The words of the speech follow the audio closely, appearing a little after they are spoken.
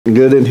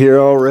Good in here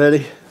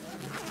already?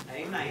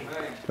 Amen.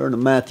 Turn to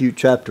Matthew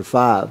chapter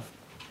 5.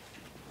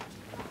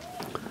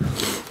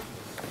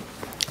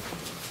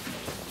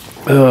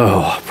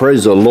 Oh,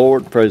 praise the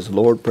Lord, praise the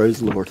Lord, praise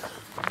the Lord.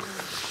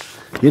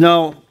 You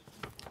know,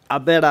 I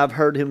bet I've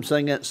heard him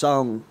sing that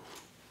song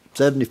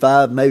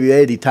 75, maybe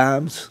 80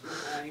 times,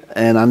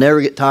 and I never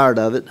get tired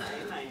of it.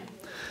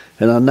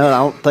 And I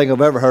don't think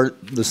I've ever heard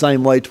it the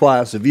same way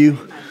twice. Have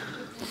you?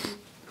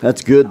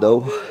 That's good,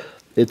 though.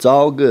 It's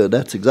all good.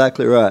 That's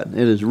exactly right. It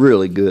is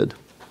really good.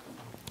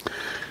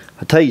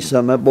 I tell you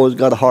something, that boy's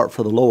got a heart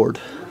for the Lord.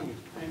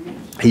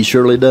 He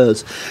surely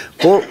does.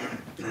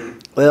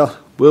 Well,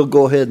 we'll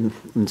go ahead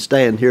and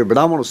stand here, but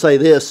I want to say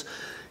this.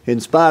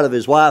 In spite of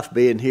his wife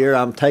being here,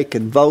 I'm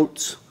taking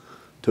votes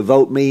to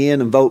vote me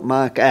in and vote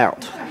Mike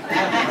out.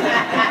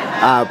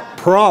 I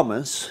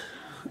promise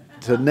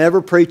to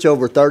never preach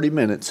over 30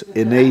 minutes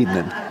in the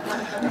evening.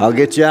 I'll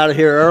get you out of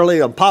here early.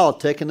 I'm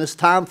politicking. It's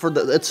time for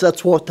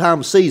that's what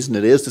time of season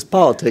it is. It's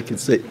politicking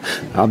season.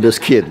 I'm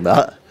just kidding.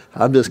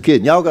 I'm just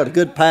kidding. Y'all got a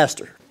good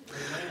pastor.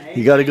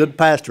 You got a good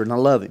pastor, and I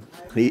love him.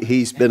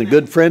 He's been a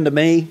good friend to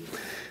me,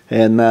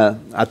 and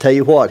I tell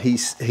you what, he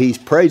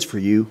prays for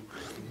you.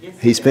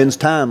 He spends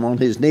time on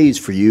his knees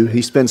for you.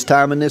 He spends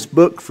time in this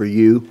book for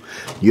you.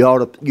 You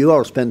ought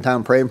to spend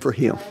time praying for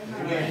him.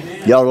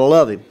 You ought to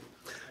love him.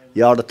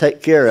 You ought to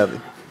take care of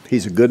him.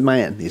 He's a good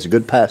man. He's a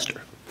good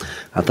pastor.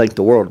 I thank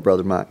the world of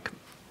Brother Mike.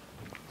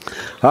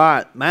 All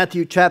right,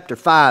 Matthew chapter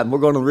 5. We're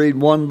going to read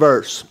one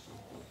verse.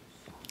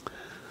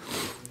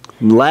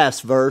 The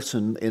last verse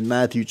in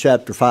Matthew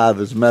chapter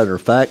 5, as a matter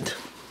of fact.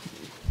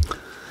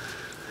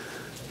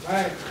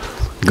 Right.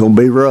 Going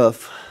to be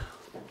rough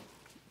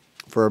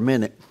for a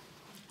minute.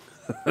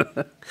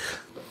 But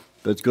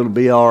it's going to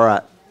be all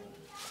right.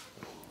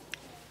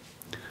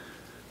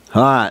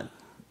 All right.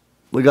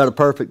 We got a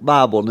perfect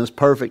Bible, and this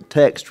perfect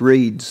text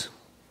reads,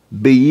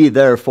 "Be ye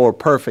therefore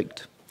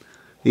perfect,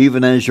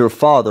 even as your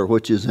Father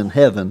which is in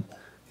heaven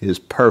is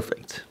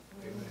perfect."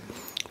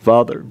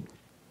 Father,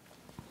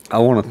 I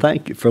want to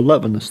thank you for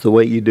loving us the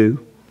way you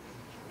do.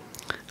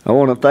 I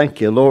want to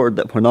thank you, Lord,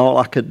 that when all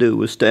I could do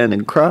was stand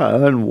and cry,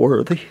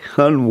 unworthy,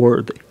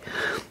 unworthy,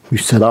 you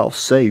said, I'll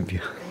save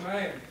you.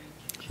 Amen.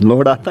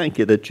 Lord, I thank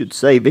you that you'd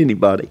save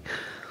anybody.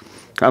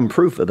 I'm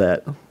proof of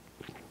that.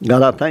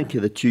 God, I thank you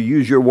that you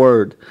use your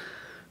word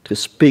to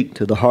speak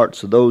to the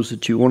hearts of those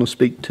that you want to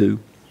speak to.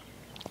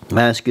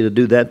 I ask you to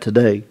do that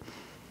today.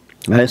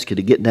 I ask you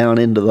to get down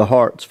into the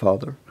hearts,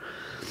 Father.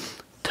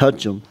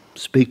 Touch them.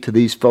 Speak to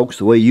these folks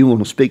the way you want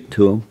to speak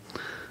to them.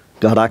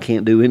 God, I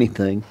can't do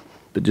anything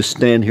but just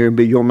stand here and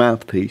be your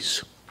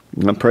mouthpiece.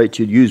 And I pray that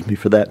you'd use me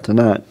for that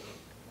tonight.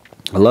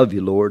 I love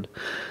you, Lord.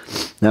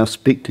 Now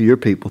speak to your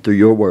people through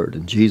your word.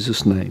 In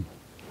Jesus' name,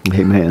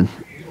 amen.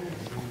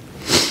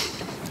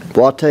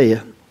 Well, I'll tell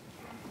you,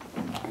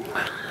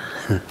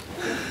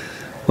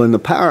 when the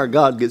power of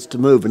God gets to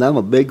moving, I'm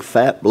a big,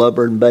 fat,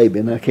 blubbering baby,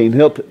 and I can't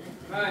help it.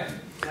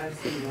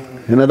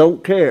 And I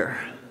don't care.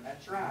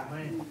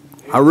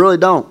 I really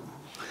don't.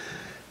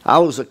 I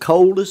was the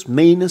coldest,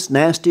 meanest,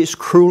 nastiest,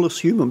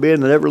 cruelest human being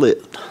that ever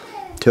lived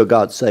till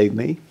God saved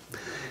me.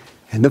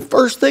 And the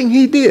first thing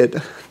he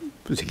did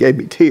was he gave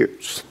me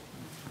tears.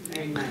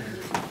 Amen.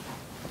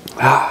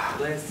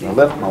 I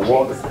left my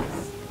water.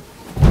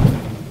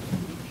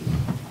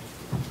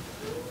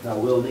 I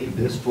will need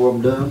this before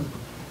I'm done.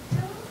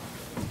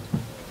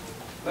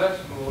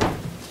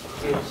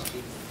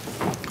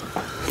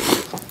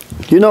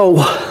 You know,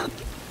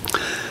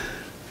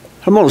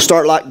 I'm going to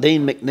start like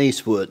Dean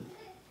McNeese would.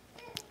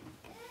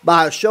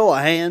 By a show of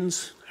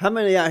hands, how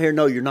many out here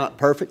know you're not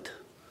perfect?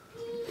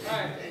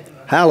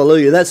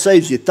 Hallelujah. That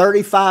saves you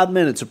 35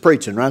 minutes of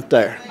preaching right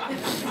there.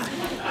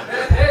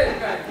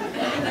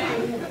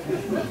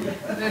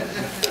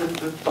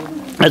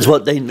 That's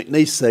what Dean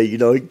McNeese say, you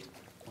know. He'd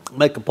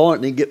make a point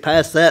and he'd get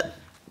past that.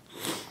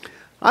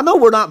 I know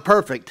we're not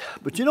perfect,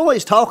 but you know what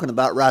he's talking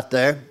about right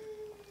there?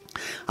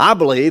 I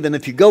believe, and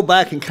if you go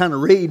back and kind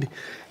of read,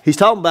 he's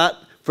talking about,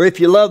 for if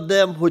you love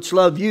them which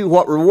love you,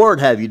 what reward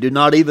have you? Do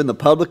not even the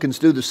publicans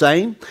do the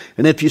same?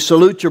 And if you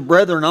salute your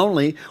brethren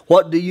only,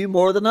 what do you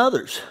more than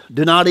others?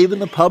 Do not even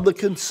the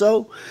publicans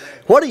so?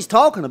 What he's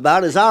talking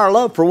about is our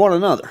love for one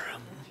another.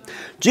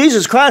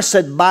 Jesus Christ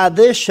said, by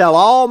this shall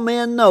all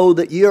men know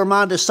that ye are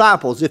my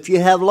disciples, if you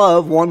have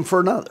love one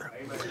for another.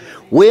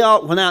 We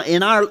all, now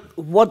in our,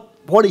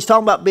 what he's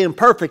talking about being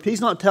perfect,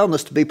 he's not telling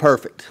us to be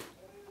perfect.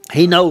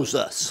 He knows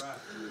us.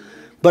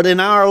 But in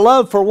our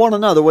love for one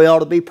another, we ought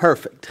to be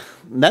perfect.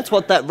 And that's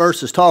what that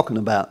verse is talking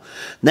about.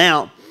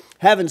 Now,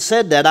 having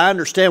said that, I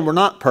understand we're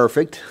not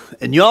perfect.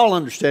 And you all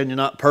understand you're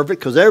not perfect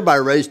because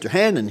everybody raised their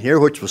hand in here,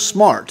 which was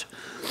smart.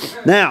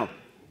 Now,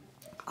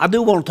 I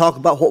do want to talk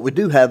about what we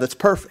do have that's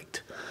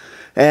perfect.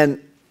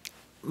 And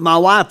my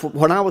wife,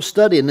 when I was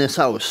studying this,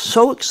 I was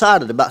so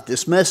excited about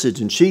this message.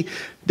 And she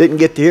didn't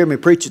get to hear me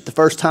preach it the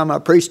first time I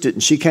preached it.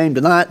 And she came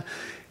tonight.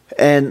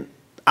 And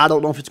I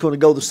don't know if it's going to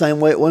go the same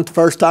way it went the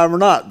first time or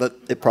not. But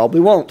it probably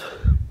won't.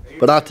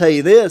 But I'll tell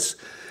you this.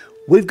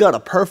 We've got a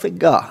perfect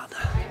God.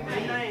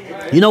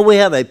 You know, we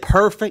have a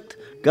perfect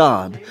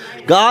God.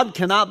 God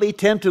cannot be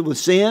tempted with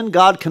sin.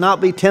 God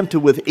cannot be tempted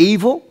with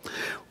evil.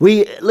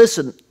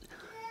 Listen,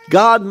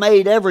 God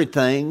made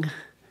everything,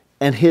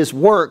 and His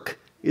work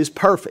is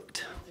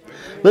perfect.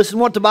 Listen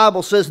what the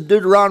Bible says in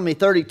Deuteronomy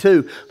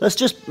 32.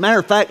 Matter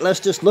of fact, let's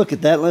just look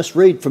at that. Let's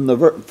read from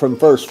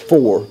verse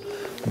 4.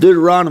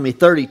 Deuteronomy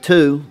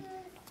 32.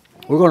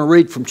 We're going to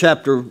read from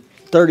chapter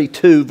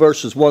 32,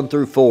 verses 1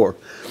 through 4.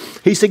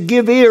 He said,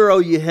 "Give ear, O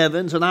ye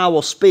heavens, and I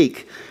will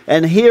speak,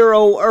 and hear,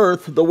 O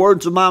earth, the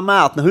words of my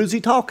mouth." Now, who's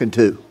He talking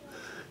to?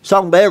 He's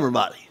talking to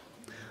everybody.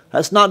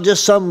 That's not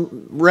just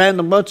some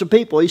random bunch of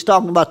people. He's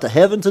talking about the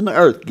heavens and the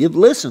earth.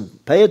 Listen,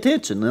 pay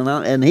attention,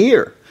 and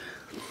hear.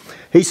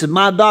 He said,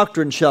 "My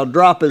doctrine shall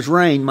drop as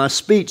rain, my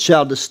speech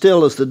shall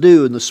distill as the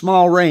dew, and the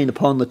small rain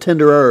upon the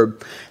tender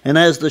herb, and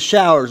as the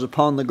showers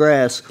upon the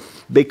grass.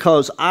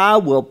 Because I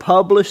will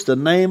publish the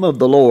name of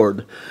the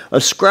Lord.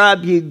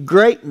 Ascribe ye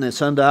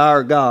greatness unto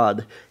our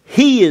God.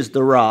 He is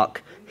the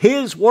rock.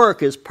 His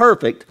work is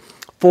perfect.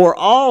 For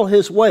all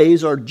His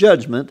ways are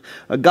judgment.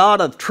 A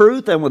God of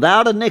truth and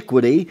without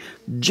iniquity.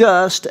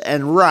 Just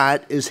and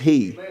right is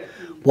He."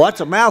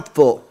 What's a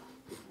mouthful?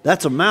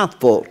 That's a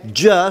mouthful.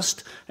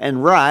 Just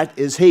and right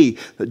is He.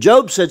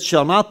 Job said,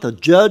 "Shall not the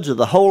judge of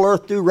the whole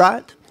earth do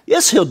right?"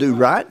 Yes, He'll do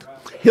right.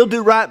 He'll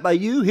do right by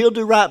you. He'll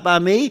do right by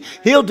me.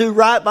 He'll do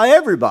right by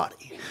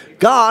everybody.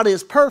 God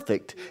is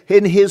perfect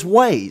in His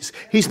ways.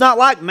 He's not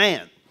like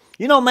man.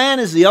 You know, man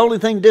is the only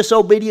thing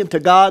disobedient to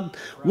God.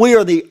 We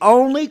are the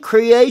only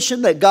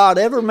creation that God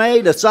ever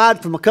made,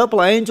 aside from a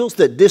couple of angels,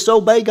 that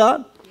disobey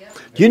God.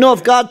 Do you know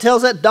if God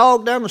tells that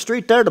dog down the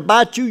street there to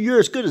bite you, you're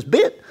as good as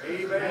bit?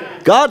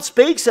 Amen. God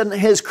speaks and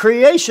His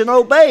creation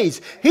obeys.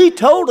 He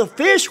told a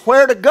fish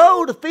where to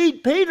go to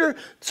feed Peter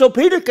so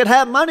Peter could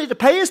have money to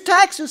pay his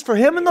taxes for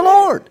him and the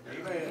Lord.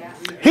 Amen.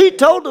 He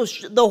told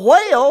the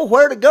whale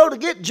where to go to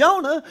get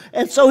Jonah,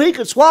 and so he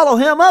could swallow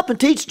him up and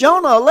teach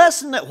Jonah a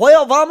lesson at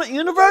Whale Vomit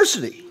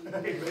University.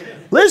 Amen.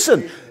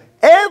 Listen,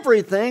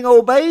 everything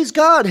obeys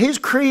God. His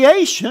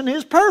creation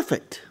is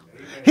perfect.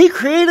 He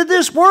created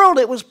this world.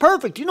 It was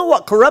perfect. You know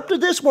what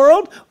corrupted this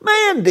world?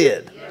 Man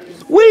did.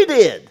 We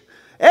did.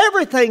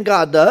 Everything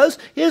God does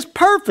is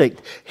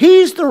perfect.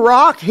 He's the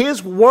rock.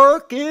 His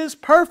work is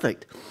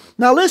perfect.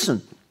 Now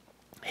listen,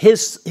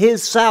 His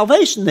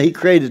salvation that He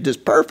created is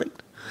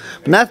perfect.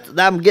 But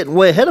I'm getting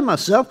way ahead of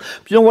myself.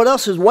 But you know what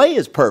else? His way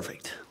is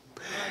perfect.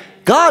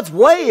 God's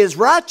way is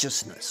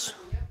righteousness.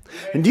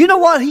 And do you know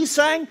what He's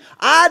saying?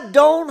 I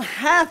don't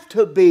have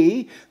to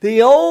be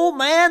the old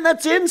man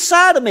that's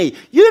inside of me.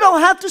 You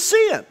don't have to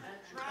sin.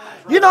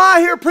 You know, I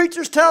hear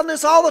preachers telling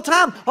this all the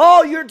time.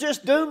 "Oh, you're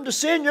just doomed to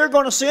sin. You're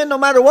going to sin no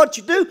matter what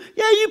you do."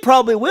 Yeah, you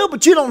probably will,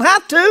 but you don't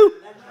have to.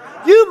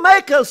 You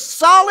make a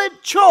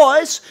solid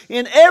choice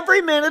in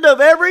every minute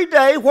of every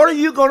day. What are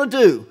you going to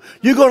do?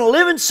 You're going to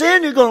live in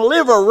sin. You're going to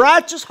live a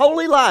righteous,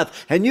 holy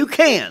life. And you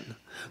can.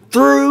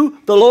 Through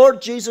the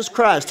Lord Jesus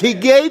Christ. He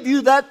gave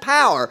you that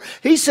power.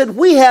 He said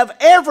we have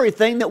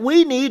everything that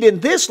we need in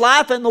this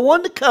life and the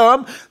one to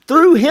come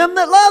through Him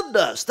that loved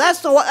us.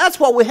 That's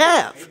what we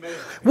have. Amen.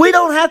 We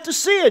don't have to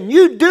sin.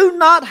 You do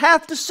not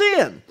have to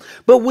sin.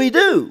 But we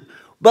do.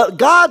 But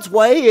God's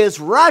way is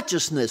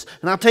righteousness.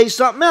 And I'll tell you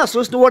something else.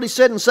 Listen to what He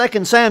said in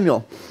 2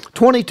 Samuel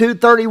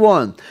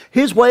 22:31.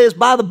 His way is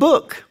by the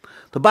book.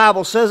 The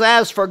Bible says,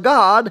 "As for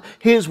God,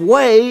 His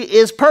way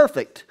is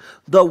perfect.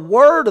 The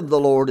word of the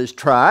Lord is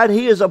tried.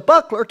 He is a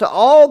buckler to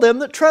all them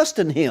that trust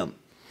in Him."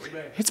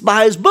 Amen. It's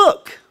by His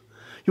book.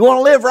 You want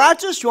to live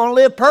righteous? You want to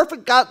live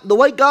perfect? The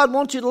way God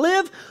wants you to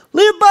live?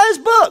 Live by His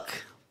book.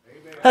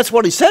 Amen. That's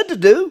what He said to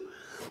do.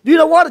 You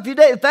know what?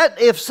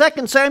 If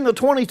 2 Samuel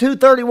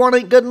 22:31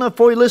 ain't good enough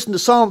for you, listen to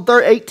Psalm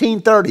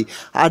 18:30.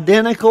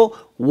 Identical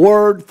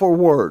word for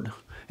word.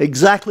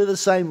 Exactly the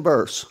same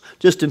verse,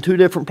 just in two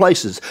different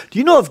places. Do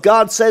you know if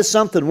God says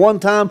something one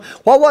time,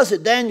 what was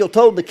it Daniel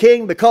told the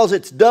king? Because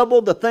it's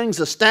double, the thing's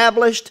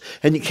established,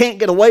 and you can't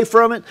get away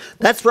from it.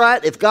 That's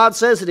right. If God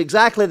says it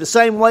exactly the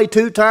same way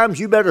two times,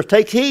 you better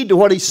take heed to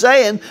what He's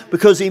saying,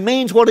 because He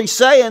means what He's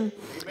saying.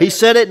 He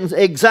said it in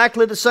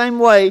exactly the same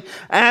way.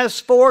 As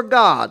for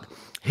God,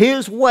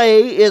 His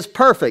way is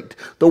perfect.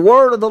 The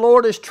word of the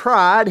Lord is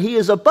tried. He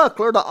is a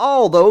buckler to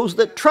all those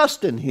that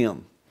trust in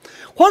Him.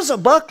 What is a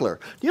buckler?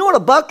 Do you know what a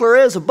buckler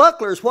is? A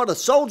buckler is what a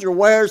soldier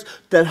wears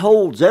that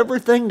holds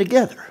everything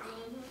together.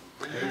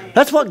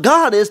 That's what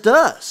God is to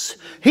us.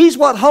 He's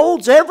what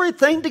holds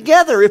everything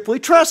together if we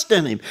trust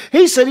in Him.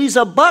 He said He's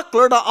a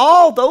buckler to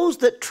all those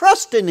that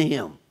trust in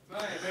Him.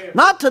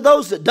 Not to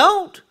those that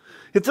don't.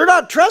 If they're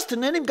not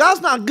trusting in Him,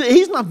 God's not good.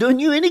 He's not doing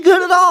you any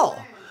good at all.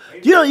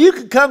 You know, you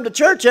could come to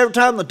church every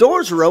time the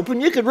doors are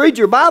open. You could read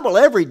your Bible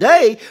every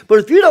day. But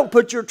if you don't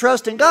put your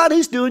trust in God,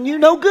 He's doing you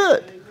no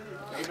good.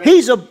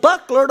 He's a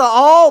buckler to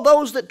all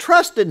those that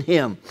trust in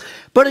Him.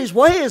 But His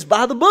way is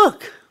by the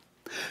book.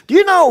 Do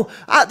you know,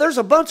 there's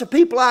a bunch of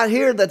people out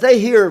here that they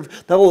hear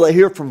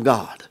from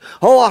God.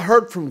 "Oh, I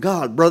heard from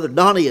God, Brother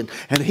Donnie,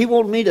 and he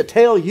wanted me to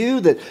tell you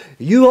that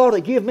you ought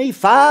to give me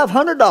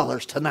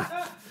 $500 tonight.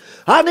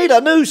 I need a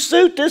new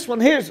suit. This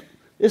one here,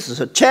 this is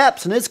a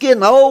chaps, and it's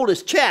getting old.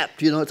 It's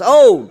chapped, you know, it's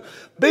old.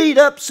 beat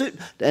up suit.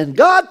 And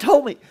God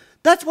told me,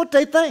 that's what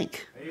they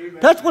think. Amen.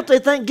 That's what they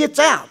think gets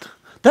out.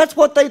 That's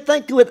what they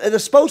think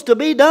is supposed to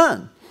be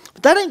done.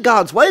 But that ain't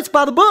God's way. It's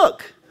by the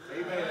book.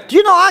 Amen. Do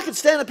you know I could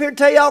stand up here and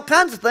tell you all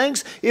kinds of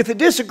things. If it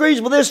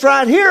disagrees with this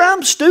right here, I'm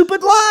a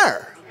stupid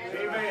liar.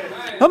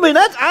 Amen. I mean,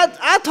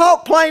 I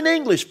talk plain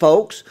English,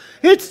 folks.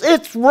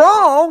 It's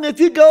wrong if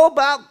you go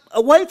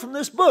away from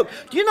this book.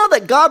 Do you know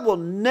that God will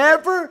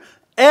never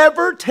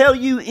ever tell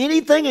you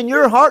anything in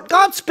your heart?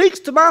 God speaks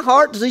to my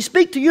heart. Does He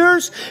speak to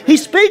yours? He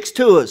speaks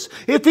to us.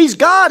 If He's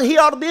God, He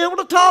ought to be able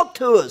to talk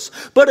to us.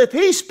 But if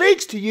He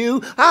speaks to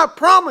you, I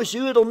promise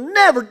you it'll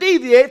never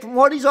deviate from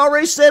what He's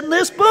already said in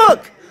this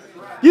book.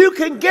 You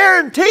can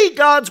guarantee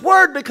God's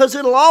word because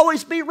it'll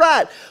always be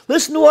right.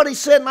 Listen to what He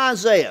said in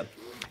Isaiah.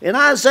 In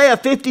Isaiah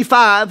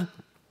 55,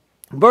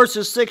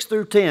 verses 6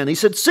 through 10, He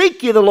said,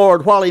 "Seek ye the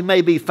Lord while He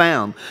may be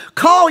found.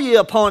 Call ye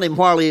upon Him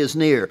while He is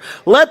near.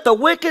 Let the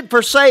wicked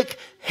forsake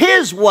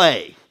his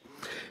way,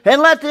 and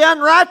let the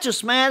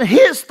unrighteous man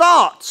his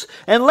thoughts,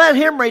 and let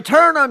him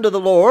return unto the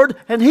Lord,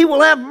 and He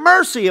will have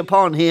mercy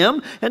upon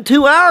him, and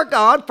to our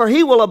God, for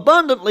He will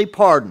abundantly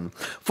pardon.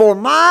 For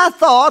my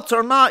thoughts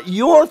are not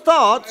your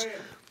thoughts."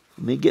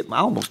 I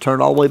almost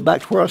turned all the way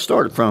back to where I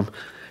started from.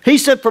 He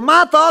said, "For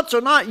my thoughts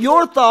are not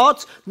your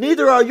thoughts,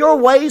 neither are your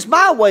ways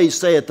my ways,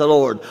 saith the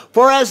Lord.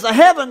 For as the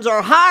heavens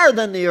are higher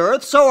than the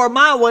earth, so are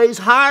my ways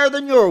higher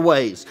than your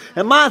ways,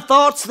 and my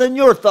thoughts than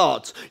your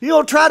thoughts." You're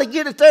going to try to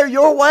get it there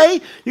your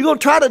way? You're going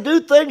to try to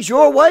do things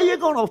your way? You're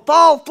going to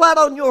fall flat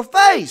on your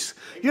face.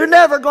 You're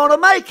never going to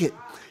make it.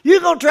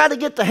 You're going to try to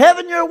get to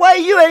heaven your way?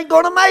 You ain't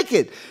going to make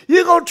it.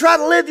 You're going to try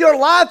to live your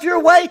life your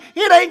way?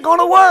 It ain't going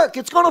to work.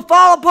 It's going to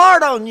fall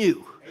apart on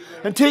you.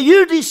 Until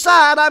you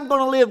decide, I'm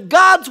going to live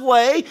God's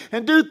way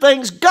and do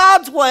things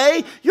God's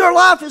way, your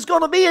life is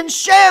going to be in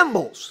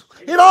shambles.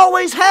 It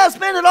always has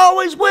been. It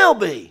always will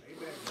be.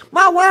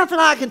 My wife and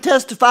I can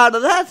testify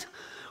to that.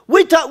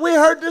 We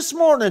heard this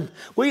morning,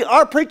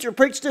 our preacher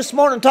preached this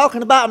morning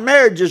talking about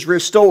marriages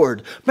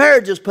restored.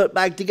 Marriages put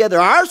back together.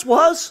 Ours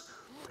was.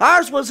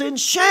 Ours was in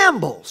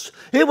shambles.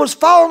 It was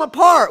falling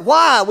apart.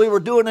 Why? We were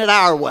doing it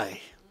our way.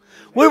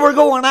 We were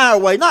going our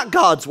way, not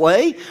God's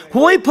way.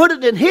 When we put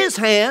it in His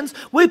hands,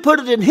 we put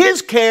it in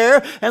His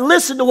care and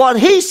listen to what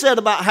He said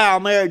about how a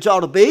marriage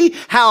ought to be,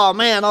 how a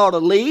man ought to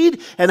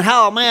lead, and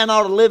how a man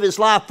ought to live his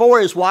life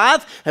for his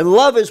wife and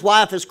love his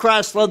wife as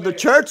Christ loved the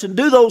church and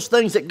do those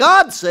things that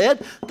God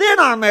said. Then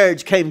our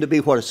marriage came to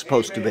be what it's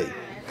supposed to be.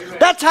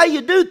 That's how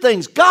you do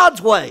things,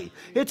 God's way.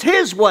 It's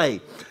His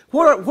way.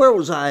 Where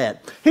was I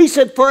at? He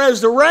said, "For as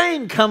the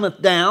rain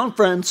cometh down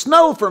and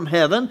snow from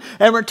heaven,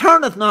 and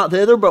returneth not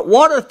thither, but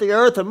watereth the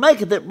earth, and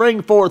maketh it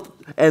bring forth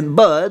and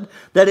bud,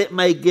 that it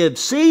may give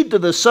seed to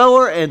the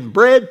sower and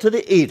bread to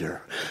the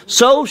eater,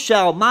 so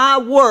shall my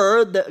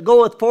word that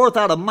goeth forth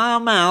out of my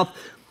mouth,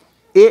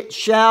 it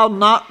shall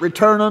not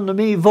return unto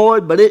me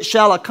void, but it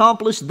shall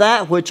accomplish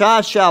that which I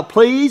shall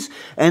please,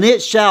 and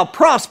it shall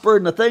prosper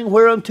in the thing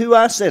whereunto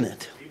I sent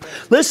it."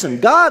 Listen,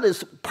 God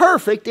is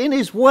perfect in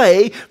His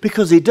way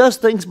because He does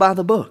things by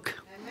the book.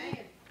 Amen.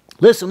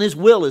 Listen, His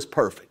will is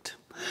perfect.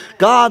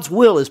 God's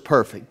will is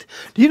perfect.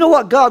 Do you know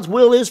what God's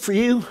will is for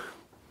you?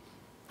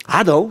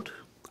 I don't.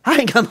 I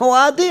ain't got no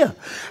idea.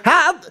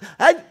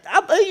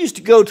 I used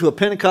to go to a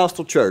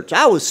Pentecostal church.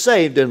 I was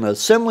saved in an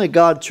Assembly of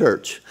God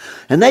church.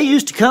 And they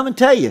used to come and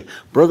tell you,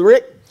 "Brother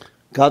Rick,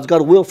 God's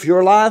got a will for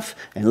your life,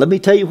 and let me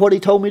tell you what He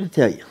told me to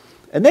tell you."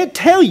 And they'd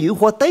tell you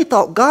what they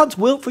thought God's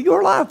will for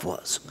your life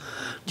was.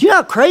 Do you know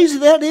how crazy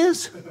that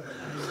is?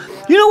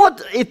 You know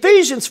what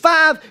Ephesians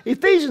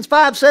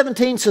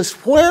 5:17 says,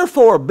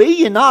 "Wherefore be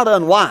ye not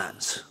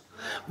unwise,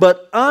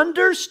 but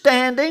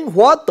understanding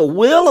what the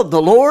will of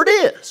the Lord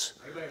is."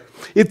 Amen.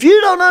 If you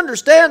don't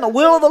understand the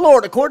will of the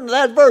Lord according to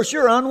that verse,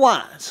 you're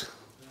unwise.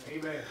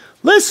 Amen.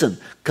 Listen,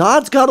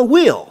 God's got a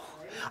will.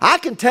 I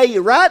can tell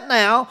you right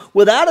now,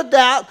 without a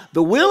doubt,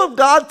 the will of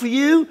God for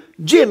you,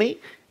 Jimmy,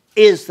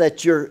 is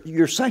that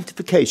your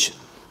sanctification.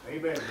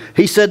 Amen.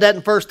 He said that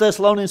in 1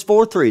 Thessalonians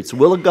 4:3. It's the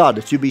will of God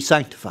that you be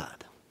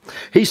sanctified.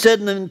 He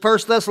said in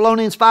 1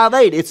 Thessalonians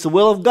 5:8, it's the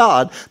will of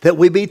God that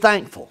we be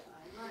thankful.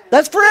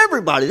 That's for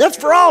everybody. That's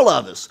for all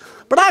of us.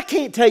 But I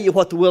can't tell you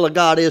what the will of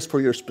God is for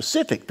your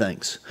specific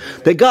things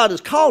that God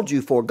has called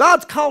you for.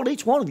 God's called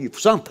each one of you for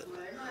something.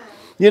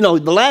 You know,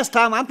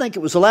 I think it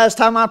was the last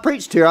time I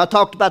preached here, I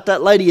talked about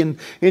that lady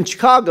in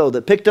Chicago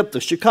that picked up the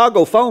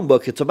Chicago phone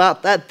book. It's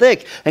about that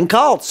thick. And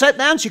called, sat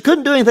down. She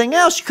couldn't do anything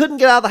else. She couldn't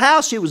get out of the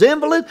house. She was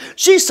invalid.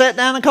 She sat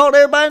down and called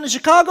everybody in the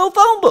Chicago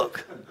phone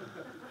book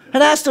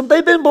and asked them if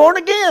they'd been born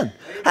again.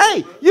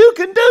 Hey, you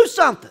can do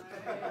something.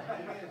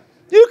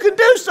 You can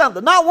do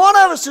something. Not one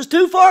of us is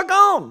too far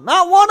gone.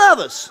 Not one of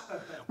us.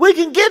 We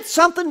can get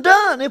something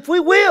done if we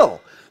will.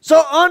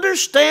 So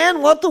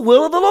understand what the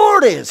will of the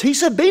Lord is. He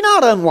said, "Be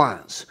not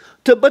unwise,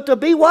 but to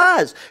be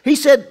wise." He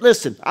said,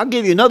 listen, I'll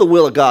give you another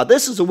will of God.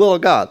 This is the will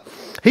of God.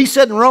 He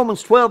said in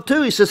Romans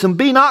 12:2, he says, and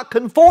be not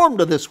conformed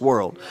to this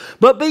world,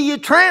 but be ye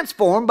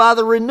transformed by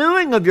the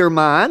renewing of your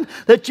mind,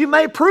 that you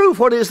may prove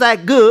what is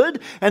that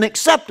good and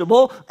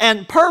acceptable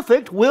and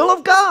perfect will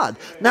of God.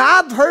 Now,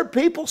 I've heard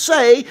people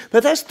say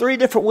that that's 3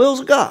 different wills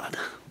of God.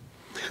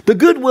 The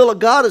good will of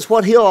God is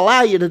what He'll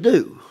allow you to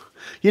do.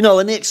 You know,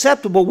 and the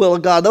acceptable will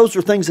of God, those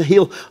are things that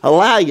He'll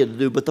allow you to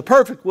do. But the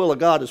perfect will of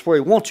God is where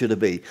He wants you to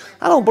be.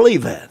 I don't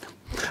believe that.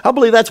 I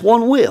believe that's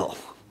one will.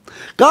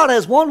 God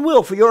has one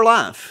will for your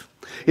life.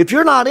 If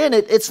you're not in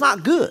it, it's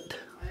not good.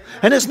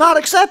 And it's not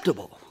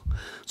acceptable.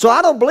 So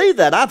I don't believe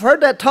that. I've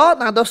heard that taught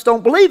and I just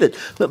don't believe it.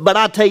 But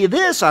I tell you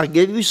this, I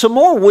give you some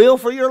more will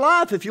for your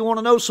life. If you want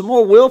to know some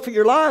more will for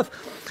your life,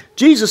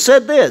 Jesus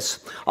said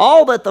this,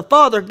 all that the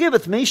Father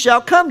giveth me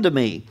shall come to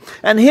me,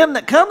 and him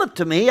that cometh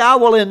to me I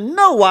will in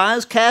no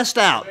wise cast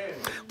out.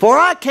 For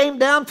I came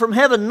down from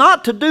heaven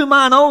not to do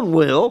mine own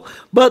will,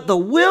 but the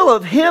will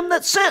of him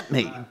that sent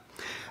me.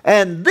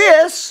 And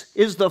this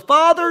is the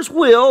Father's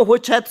will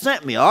which hath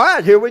sent me. All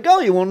right, here we go.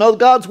 You want to know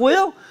God's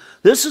will?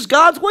 This is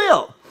God's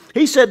will.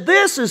 He said,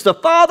 this is the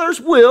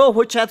Father's will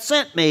which hath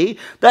sent me,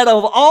 that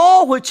of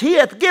all which He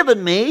hath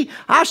given me,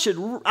 I should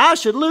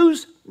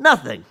lose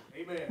nothing,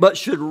 but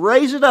should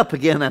raise it up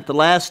again at the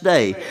last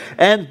day.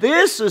 And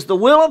this is the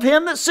will of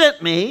him that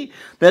sent me,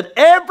 that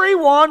every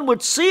one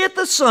which seeth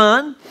the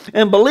Son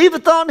and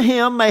believeth on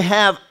Him may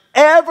have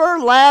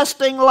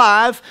everlasting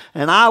life,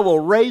 and I will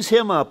raise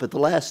him up at the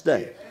last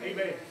day.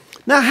 Amen.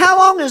 Now, how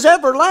long is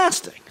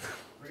everlasting?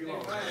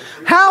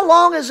 How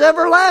long is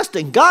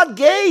everlasting? God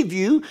gave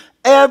you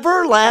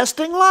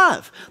everlasting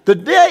life. The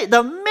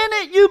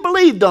minute you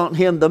believed on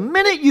Him, the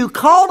minute you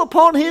called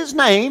upon His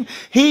name,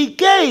 He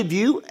gave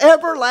you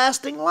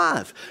everlasting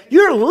life.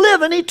 You're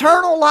living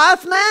eternal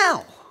life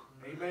now.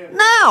 Amen.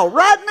 Now,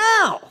 right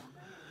now.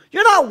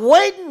 You're not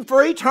waiting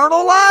for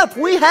eternal life.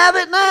 We have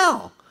it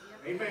now.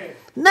 Amen.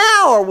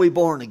 Now are we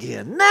born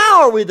again.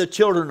 Now are we the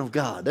children of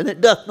God. And it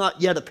doth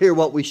not yet appear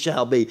what we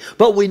shall be.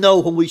 But we know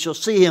when we shall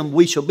see Him,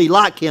 we shall be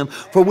like Him.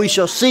 For we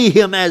shall see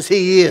Him as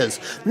He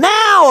is.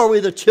 Now are we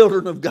the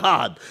children of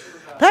God.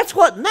 That's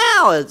what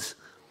now is.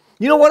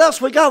 You know what else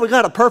we got? We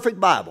got a perfect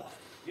Bible.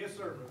 Yes,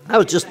 sir.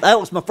 That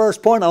was my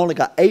first point. I only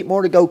got 8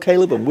 more to go,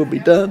 Caleb, and we'll be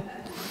done.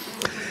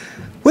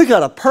 We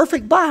got a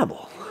perfect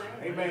Bible.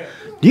 Amen.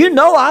 Do you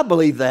know I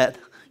believe that?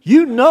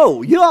 You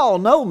know, you all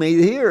know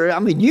me here. I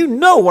mean, you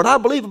know what I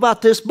believe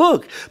about this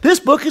book. This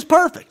book is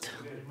perfect.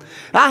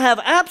 I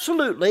have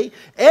absolutely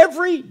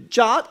every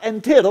jot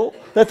and tittle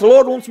that the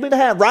Lord wants me to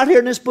have right here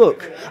in this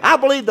book. I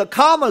believe the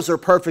commas are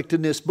perfect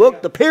in this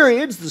book, the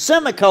periods, the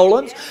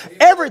semicolons,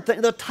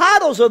 everything. The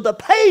titles of the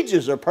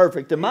pages are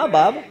perfect in my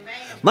Bible.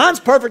 Mine's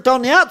perfect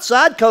on the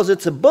outside because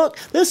it's a book.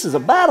 This is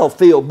a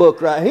battlefield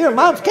book right here.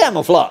 Mine's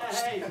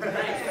camouflaged.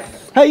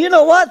 Hey, you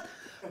know what?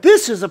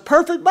 This is a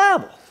perfect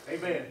Bible.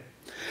 Amen.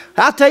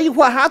 I'll tell you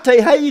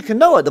how you can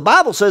know it. The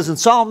Bible says in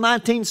Psalm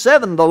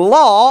 19:7, the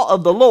law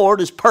of the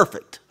Lord is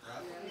perfect,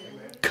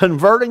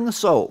 converting the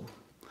soul.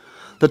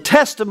 The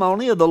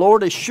testimony of the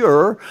Lord is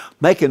sure,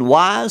 making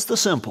wise the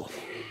simple.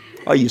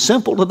 Are you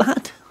simple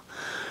tonight?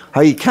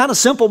 Are you kind of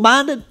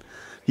simple-minded?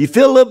 You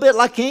feel a little bit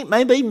like you ain't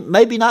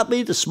maybe not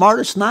be the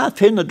smartest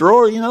knife in the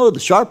drawer, you know,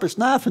 the sharpest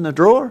knife in the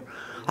drawer?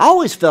 I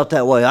always felt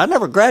that way. I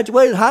never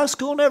graduated high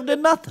school, never did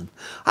nothing.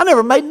 I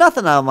never made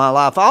nothing out of my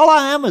life. All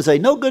I am is a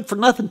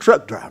no-good-for-nothing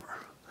truck driver.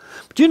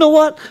 But you know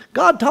what?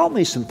 God taught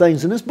me some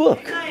things in this book.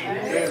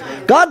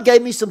 God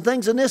gave me some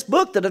things in this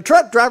book that a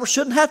truck driver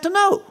shouldn't have to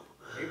know.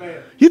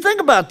 You think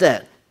about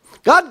that.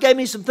 God gave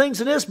me some things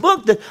in this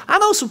book that I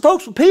know some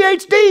folks with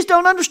PhDs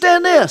don't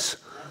understand this.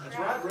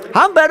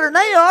 I'm better than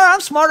they are.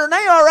 I'm smarter than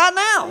they are right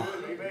now.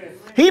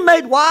 He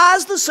made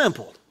wise the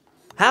simple.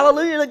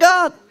 Hallelujah to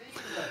God.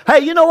 Hey,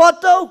 you know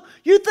what though?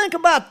 You think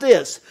about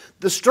this.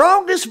 The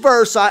strongest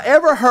verse I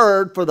ever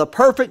heard for the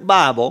perfect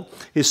Bible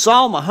is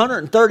Psalm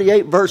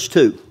 138 verse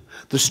 2.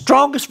 The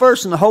strongest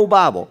verse in the whole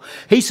Bible.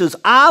 He says,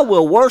 I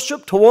will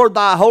worship toward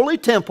thy holy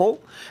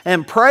temple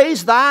and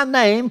praise thy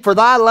name for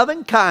thy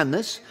loving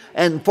kindness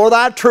and for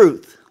thy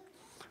truth.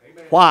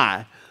 Amen.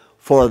 Why?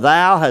 For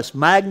thou hast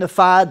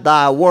magnified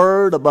thy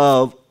word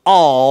above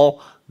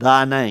all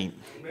thy name.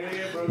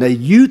 Amen. Now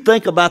you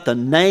think about the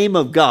name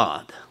of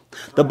God.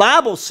 The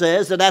Bible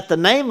says that at the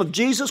name of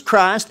Jesus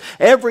Christ,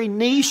 every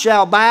knee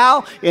shall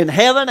bow in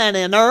heaven and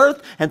in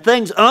earth, and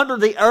things under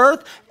the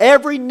earth.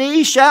 Every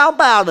knee shall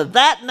bow to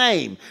that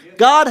name.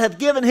 God hath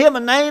given Him a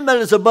name that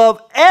is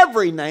above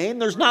every name.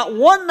 There's not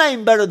one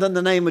name better than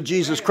the name of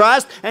Jesus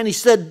Christ. And He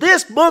said,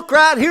 this book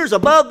right here is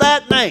above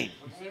that name.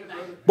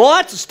 Boy,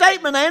 that's a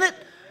statement, ain't it?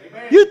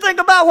 You think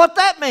about what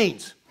that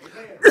means.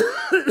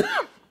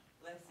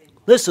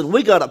 Listen,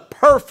 we got a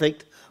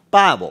perfect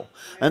Bible.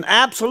 An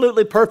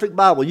absolutely perfect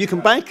Bible. You can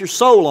bank your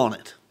soul on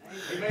it.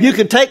 You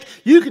can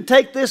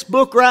take this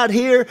book right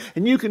here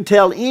and you can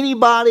tell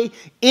anybody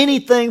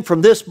anything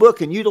from this book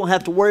and you don't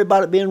have to worry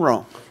about it being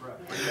wrong.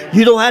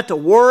 You don't have to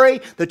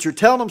worry that you're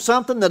telling them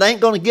something that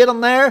ain't going to get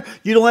them there.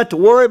 You don't have to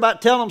worry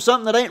about telling them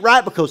something that ain't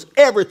right because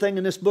everything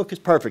in this book is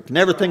perfect and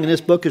everything in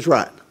this book is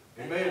right.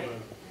 Amen.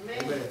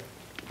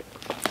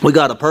 We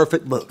got a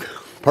perfect book,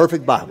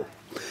 perfect Bible.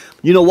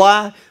 You know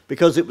why?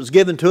 Because it was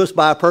given to us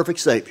by a perfect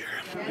Savior.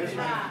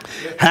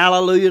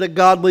 Hallelujah to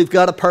God, we've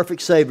got a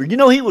perfect Savior. You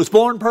know He was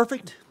born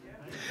perfect?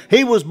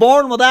 He was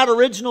born without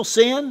original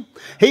sin.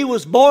 He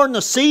was born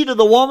the seed of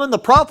the woman, the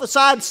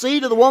prophesied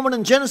seed of the woman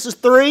in Genesis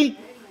 3.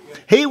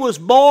 He was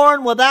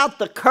born without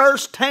the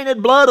cursed,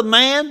 tainted blood of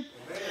man.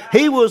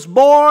 He was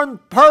born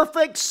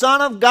perfect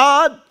Son of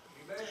God.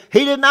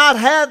 He did not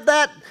have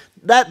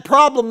that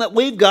problem that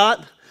we've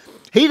got.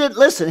 He didn't,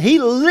 listen, He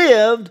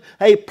lived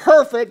a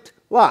perfect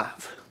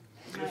life.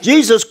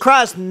 Jesus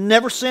Christ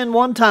never sinned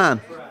one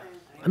time.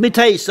 Let me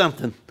tell you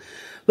something.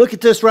 Look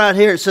at this right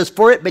here. It says,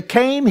 for it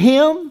became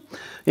Him,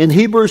 in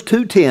Hebrews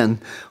 2:10,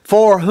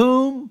 for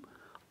whom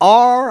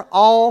are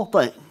all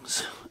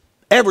things.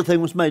 Everything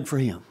was made for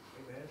Him.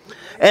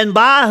 And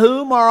by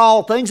whom are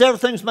all things.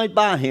 Everything's made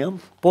by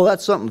Him. Boy,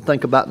 that's something to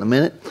think about in a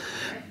minute.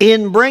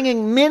 In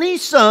bringing many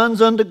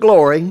sons unto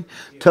glory,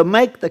 to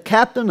make the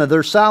captain of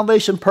their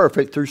salvation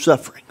perfect through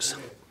sufferings.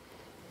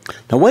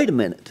 Now wait a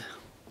minute.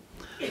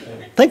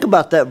 Think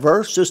about that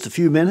verse just a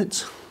few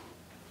minutes.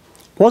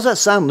 What does that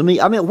sound to me?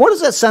 I mean, what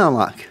does that sound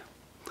like?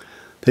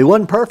 He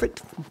wasn't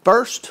perfect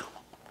first.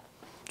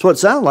 That's what it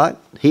sounded like.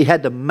 He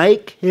had to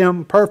make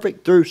Him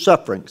perfect through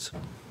sufferings.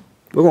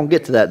 We're going to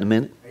get to that in a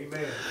minute.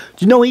 Amen.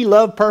 Do you know He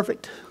loved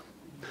perfect?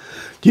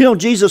 Do you know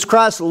Jesus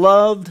Christ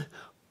loved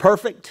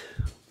perfect?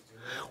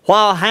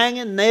 While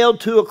hanging,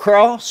 nailed to a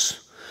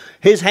cross,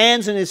 His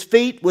hands and His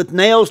feet with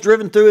nails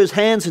driven through His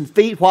hands and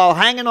feet, while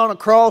hanging on a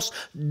cross,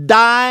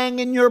 dying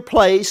in your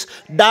place,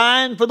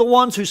 dying for the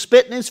ones who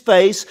spit in His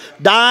face,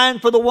 dying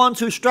for the ones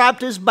who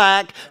striped His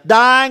back,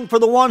 dying for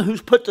the one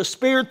who's put the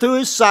spear through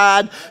His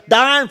side,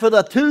 dying for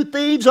the two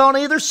thieves on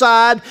either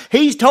side.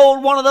 He's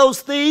told one of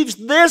those thieves,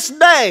 this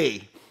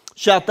day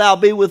shalt thou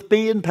be with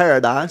me in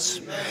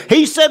paradise.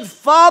 He said,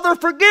 Father,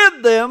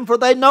 forgive them, for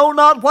they know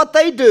not what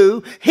they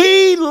do.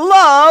 He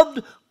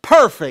loved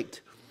perfect.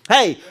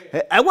 Hey,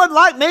 that wasn't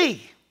like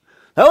me.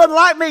 That wasn't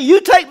like me.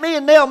 You take me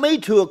and nail me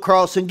to a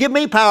cross and give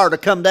me power to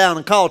come down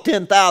and call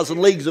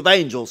 10,000 leagues of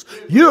angels.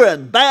 You're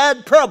in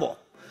bad trouble.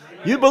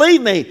 You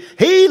believe me.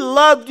 He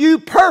loved you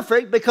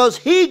perfect because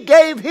He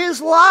gave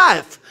His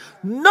life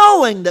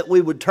knowing that we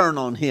would turn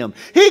on Him.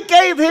 He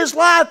gave His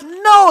life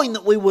knowing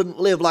that we wouldn't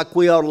live like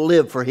we ought to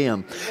live for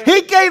Him.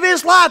 He gave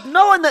His life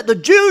knowing that the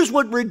Jews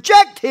would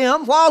reject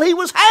Him while He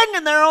was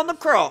hanging there on the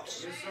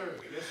cross. Yes, sir.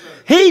 Yes,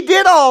 sir. He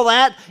did all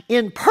that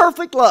in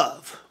perfect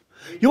love.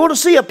 You want to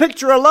see a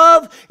picture of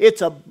love?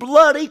 It's a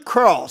bloody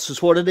cross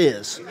is what it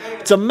is.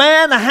 It's a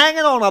man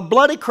hanging on a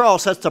bloody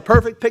cross. That's the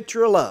perfect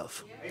picture of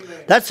love.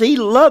 That's He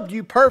loved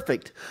you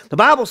perfect. The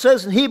Bible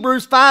says in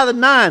Hebrews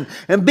 5:9,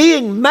 and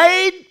being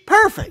made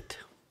perfect,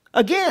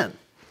 again,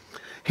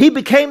 He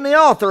became the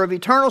author of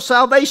eternal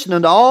salvation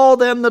unto all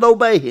them that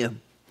obey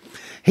Him.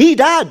 He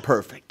died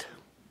perfect.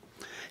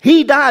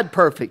 He died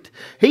perfect.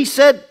 He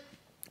said,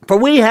 for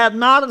we have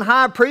not an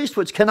high priest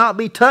which cannot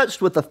be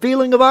touched with the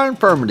feeling of our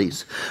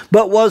infirmities,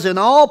 but was in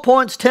all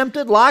points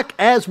tempted like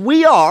as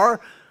we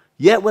are,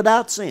 yet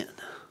without sin.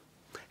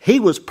 He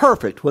was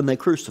perfect when they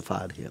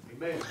crucified Him.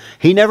 Amen.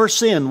 He never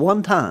sinned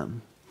one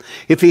time.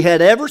 If He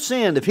had ever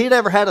sinned, if He had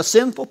ever had a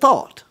sinful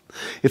thought,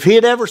 if He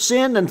had ever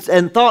sinned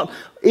and thought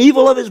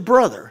evil of His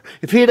brother,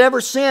 if He had ever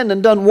sinned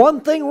and done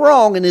one thing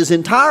wrong in His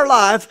entire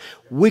life,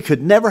 we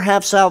could never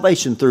have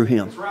salvation through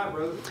Him. That's right,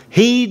 brother.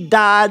 He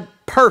died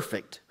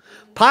perfect.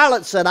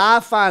 Pilate said,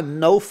 I find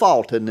no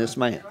fault in this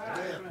man.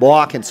 Boy,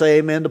 I can say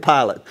amen to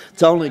Pilate. It's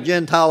the only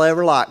Gentile I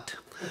ever liked.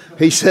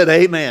 He said,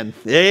 amen.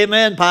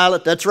 Amen,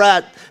 Pilate. That's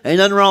right. Ain't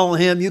nothing wrong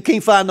with Him. You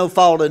can't find no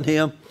fault in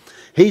Him.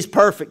 He's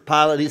perfect,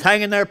 Pilate. He's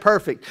hanging there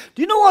perfect.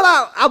 Do you know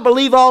what I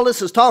believe all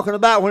this is talking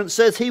about when it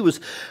says He was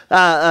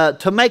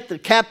to make the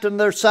captain of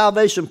their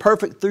salvation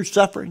perfect through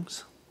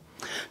sufferings?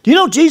 Do you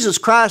know Jesus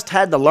Christ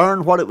had to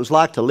learn what it was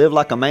like to live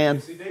like a man?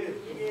 Yes, He did.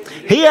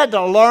 He had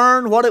to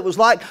learn what it was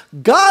like.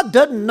 God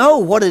doesn't know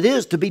what it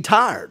is to be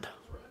tired.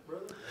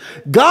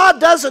 God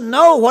doesn't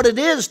know what it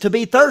is to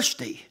be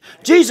thirsty.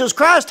 Jesus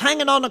Christ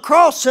hanging on the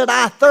cross said,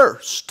 I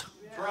thirst.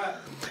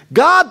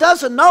 God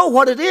doesn't know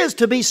what it is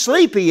to be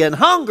sleepy and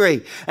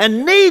hungry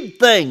and need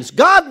things.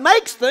 God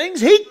makes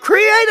things. He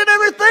created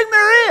everything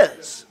there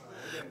is.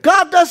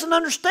 God doesn't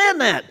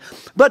understand that.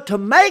 But to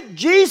make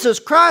Jesus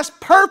Christ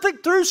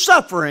perfect through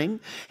suffering,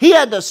 He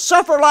had to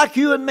suffer like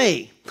you and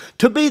me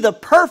to be the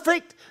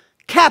perfect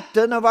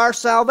captain of our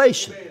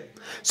salvation.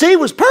 See, He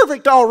was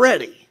perfect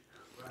already.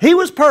 He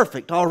was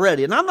perfect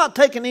already. And I'm not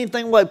taking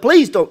anything away.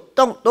 Please don't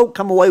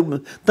come away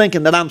with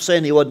thinking that I'm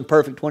saying He wasn't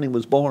perfect when He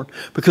was born,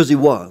 because He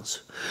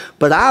was.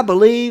 But I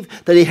believe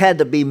that He had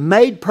to be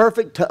made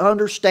perfect to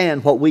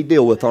understand what we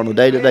deal with on a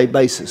day-to-day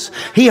basis.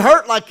 He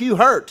hurt like you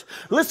hurt.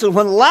 Listen,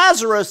 when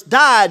Lazarus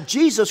died,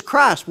 Jesus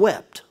Christ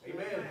wept.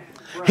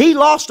 He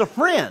lost a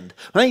friend.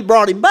 When He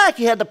brought him back,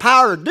 He had the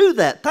power to do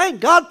that.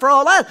 Thank God for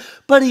all that.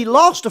 But He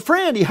lost a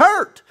friend. He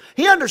hurt.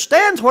 He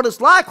understands what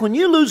it's like when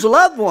you lose a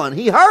loved one.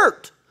 He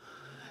hurt.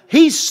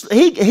 He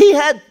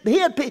had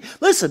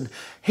listen,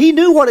 He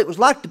knew what it was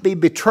like to be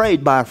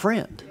betrayed by a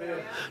friend.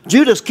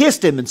 Judas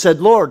kissed Him and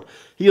said, Lord,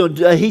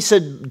 He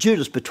said,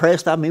 Judas,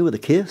 betrayest thou me with a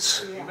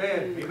kiss?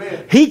 Amen.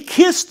 Amen. He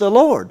kissed the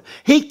Lord.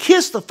 He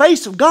kissed the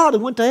face of God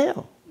and went to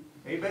hell.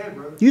 Amen,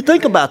 brother. You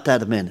think about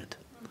that a minute.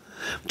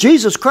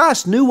 Jesus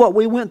Christ knew what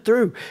we went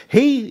through.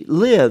 He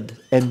lived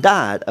and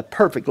died a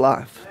perfect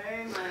life.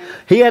 Amen.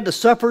 He had to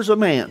suffer as a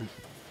man,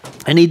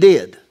 and he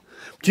did.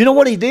 Do you know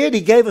what he did?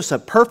 He gave us a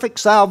perfect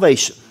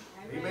salvation.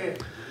 Amen.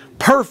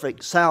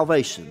 Perfect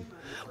salvation.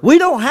 We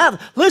don't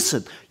have,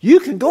 listen, you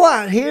can go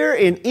out here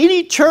in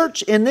any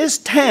church in this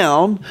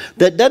town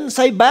that doesn't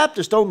say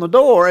Baptist on the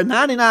door, and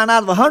 99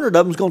 out of 100 of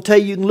them is going to tell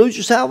you you can lose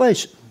your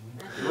salvation.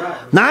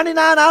 Right.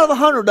 99 out of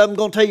 100 of them are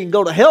going to tell you you can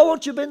go to hell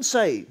once you've been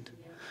saved.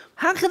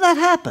 How can that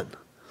happen?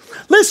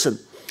 Listen,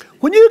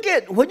 when you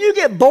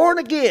get born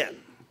again,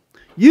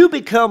 you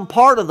become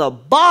part of the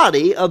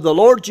body of the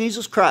Lord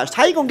Jesus Christ.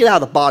 How are you going to get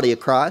out of the body of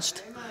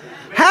Christ?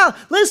 How?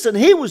 Listen,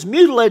 he was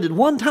mutilated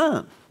one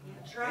time.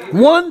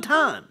 One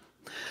time.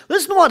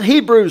 Listen to what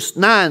Hebrews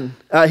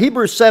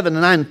 7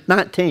 and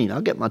 19.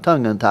 I'll get my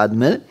tongue untied in a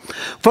minute.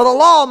 For the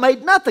law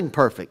made nothing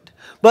perfect,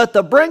 but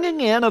the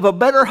bringing in of a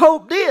better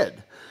hope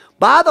did,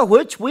 by the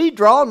which we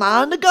draw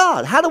nigh unto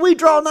God. How do we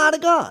draw nigh to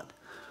God?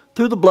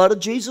 Through the blood of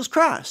Jesus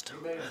Christ.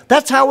 Amen.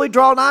 That's how we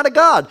draw nigh to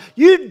God.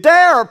 You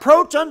dare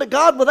approach unto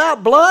God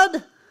without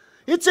blood?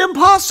 It's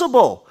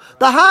impossible.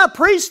 The high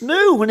priest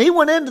knew when he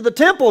went into the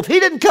temple, if he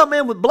didn't come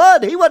in with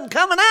blood, he wasn't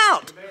coming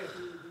out.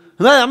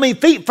 I mean,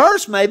 feet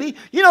first maybe.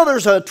 You know,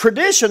 there's a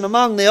tradition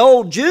among the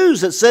old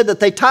Jews that said that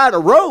they tied a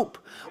rope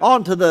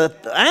onto the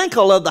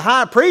ankle of the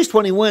high priest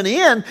when he went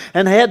in,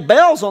 and had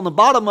bells on the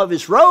bottom of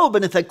his robe,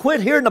 and if they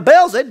quit hearing the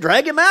bells, they'd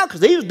drag him out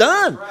because he was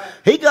done.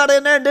 He got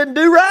in there and didn't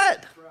do right.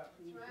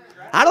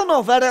 I don't know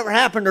if that ever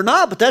happened or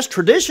not, but that's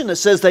tradition that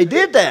says they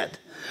did that.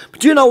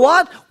 But you know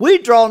what? We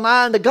draw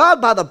nigh unto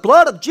God by the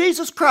blood of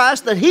Jesus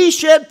Christ that he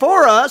shed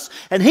for us,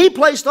 and he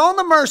placed on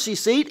the mercy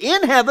seat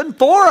in heaven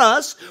for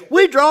us.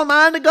 We draw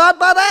nigh unto God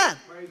by that.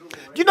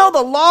 Do you know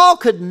the law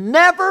could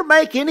never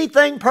make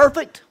anything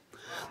perfect?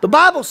 The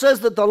Bible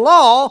says that the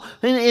law,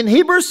 in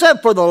Hebrews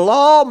 7, for the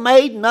law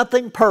made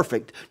nothing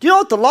perfect. Do you know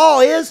what the law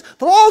is?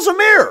 The law is a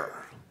mirror.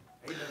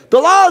 The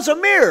law is a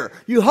mirror.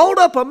 You hold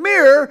up a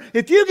mirror.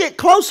 If you get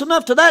close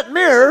enough to that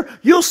mirror,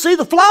 you'll see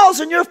the flaws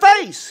in your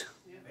face.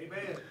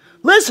 Amen.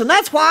 Listen,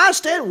 that's why I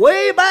stand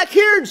way back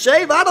here and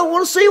shave. I don't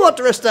want to see what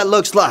the rest of that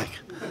looks like.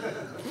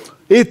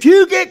 If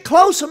you get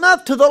close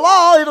enough to the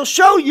law, it'll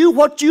show you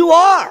what you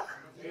are.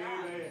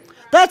 Amen.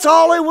 That's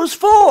all it was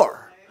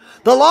for.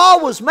 The law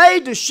was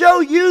made to show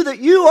you that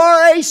you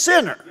are a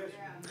sinner.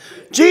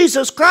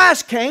 Jesus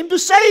Christ came to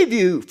save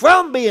you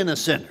from being a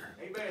sinner.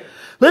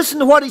 Listen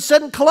to what he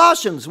said in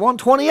Colossians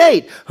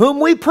 1:28, whom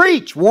we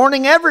preach,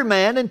 warning every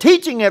man and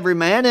teaching every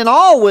man in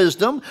all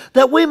wisdom,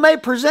 that we may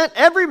present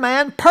every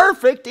man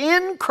perfect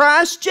in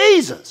Christ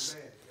Jesus.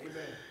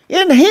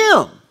 In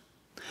him.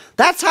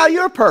 That's how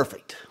you're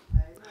perfect.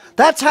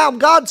 That's how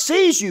God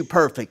sees you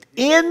perfect,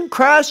 in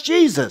Christ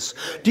Jesus.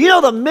 Do you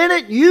know the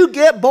minute you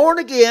get born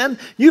again,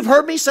 you've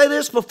heard me say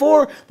this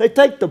before, they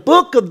take the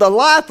book of the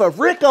life of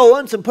Rick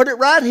Owens and put it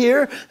right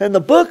here, and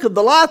the book of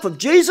the life of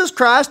Jesus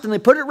Christ, and they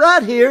put it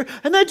right here,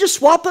 and they just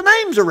swap the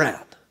names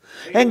around.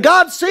 And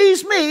God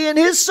sees me and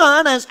his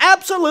son as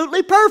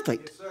absolutely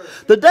perfect.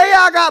 The day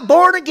I got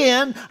born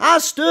again, I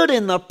stood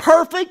in the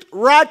perfect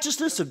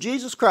righteousness of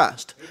Jesus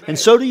Christ. And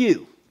so do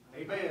you.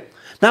 Amen.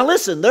 Now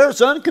listen,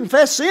 there's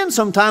unconfessed sin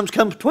sometimes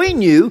come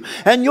between you,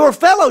 and your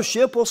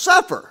fellowship will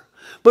suffer.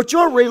 But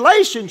your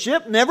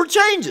relationship never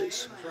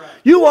changes.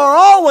 You are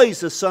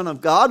always a son of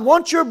God.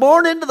 Once you're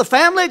born into the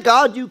family of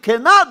God, you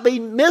cannot be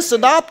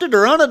misadopted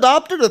or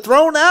unadopted or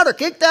thrown out or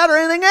kicked out or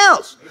anything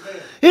else.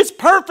 It's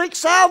perfect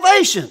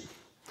salvation.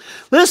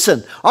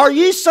 Listen, are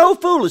ye so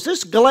foolish?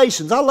 This is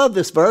Galatians. I love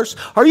this verse.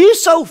 Are ye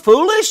so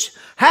foolish?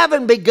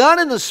 Having begun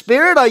in the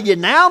Spirit, are you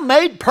now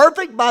made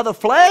perfect by the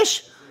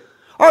flesh?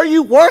 Are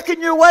you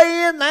working your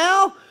way in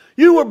now?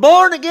 You were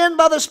born again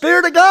by the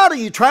Spirit of God. Are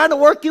you trying to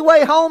work your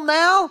way home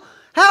now?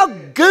 How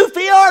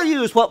goofy are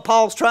you is what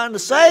Paul's trying to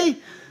say.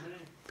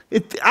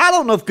 I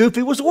don't know if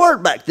goofy was a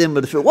word back then,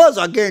 but if it was,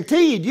 I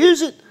guarantee you'd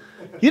use it.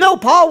 You know,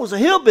 Paul was a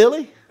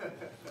hillbilly.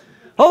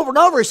 Over and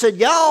over he said,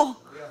 y'all.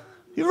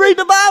 You read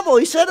the Bible,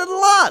 he said it a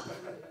lot.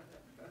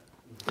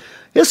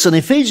 Listen,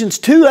 Ephesians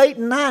 2:8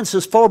 and 9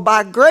 says, for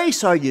by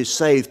grace are you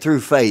saved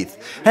through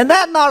faith. And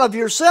that not of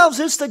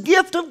yourselves, it's the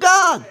gift of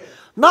God.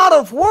 Not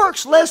of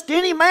works, lest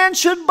any man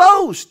should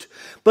boast.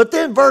 But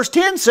then verse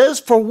 10 says,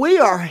 for we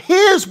are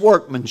his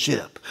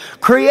workmanship,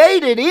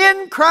 created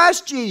in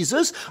Christ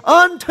Jesus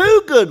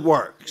unto good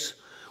works.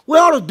 We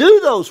ought to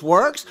do those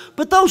works,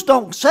 but those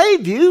don't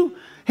save you.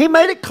 He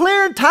made it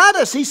clear in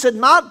Titus. He said,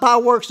 not by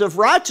works of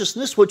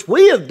righteousness which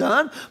we have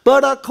done,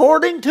 but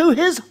according to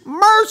his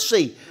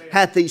mercy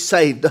hath he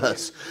saved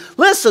us.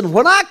 Listen,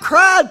 when I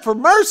cried for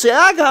mercy,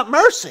 I got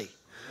mercy.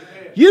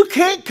 You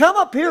can't come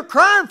up here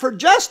crying for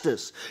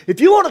justice. If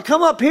you want to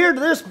come up here to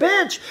this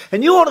bench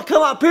and you want to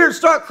come up here and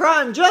start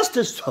crying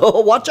justice,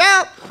 oh, watch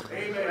out.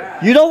 Amen.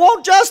 You don't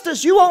want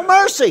justice, you want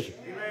mercy.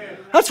 Amen.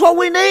 That's what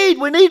we need.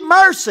 We need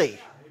mercy.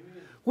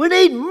 We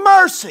need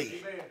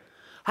mercy.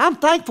 I'm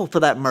thankful for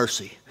that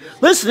mercy.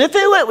 Listen, if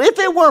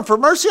it weren't for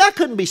mercy, I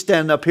couldn't be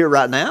standing up here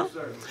right now.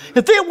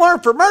 If it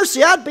weren't for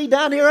mercy, I'd be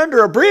down here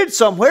under a bridge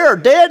somewhere or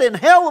dead in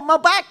hell with my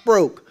back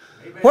broke,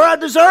 where I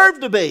deserve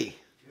to be.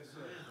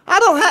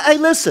 Hey,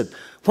 listen,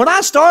 when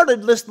I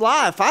started this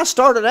life, I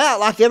started out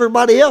like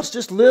everybody else,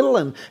 just little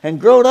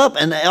and grown up,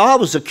 and I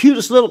was the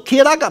cutest little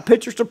kid. I got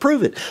pictures to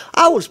prove it.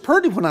 I was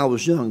pretty when I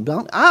was young,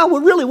 I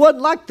really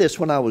wasn't like this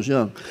when I was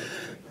young.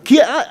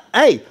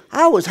 I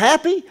was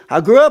happy.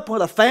 I grew up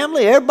with a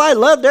family. Everybody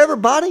loved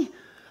everybody.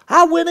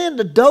 I went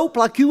into dope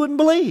like you wouldn't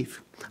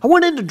believe. I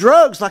went into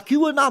drugs like you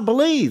would not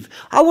believe.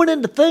 I went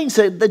into things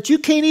that you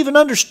can't even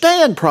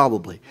understand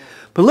probably.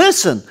 But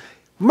listen,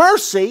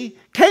 mercy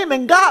came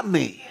and got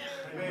me.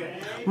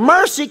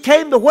 Mercy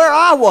came to where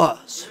I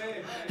was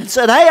and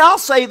said, hey, I'll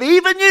save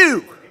even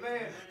you.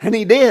 And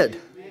he did.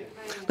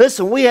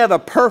 Listen, we have a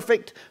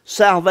perfect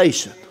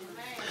salvation.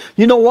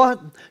 You know what?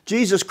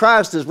 Jesus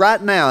Christ is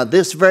right now at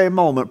this very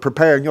moment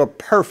preparing your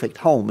perfect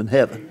home in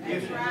heaven.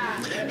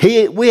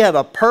 We have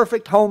a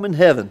perfect home in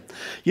heaven.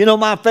 You know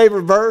my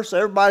favorite verse?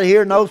 Everybody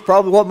here knows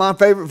probably what my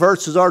favorite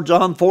verses are.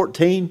 John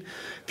 14.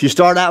 If you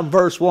start out in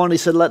verse 1, he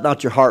said, let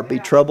not your heart be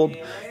troubled.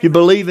 You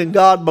believe in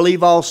God,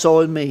 believe also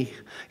in me.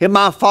 In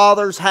my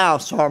Father's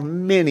house are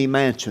many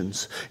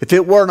mansions. If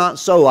it were not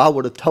so, I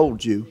would have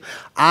told you.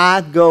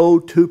 I go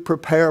to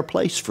prepare a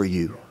place for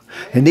you.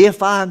 And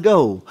if I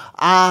go,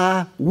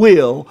 I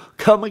will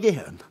come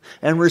again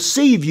and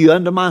receive you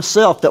unto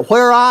myself, that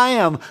where I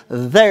am,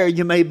 there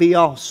you may be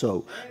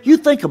also. You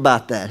think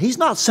about that. He's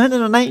not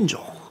sending an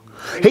angel.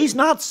 He's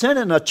not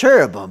sending a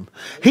cherubim.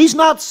 He's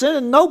not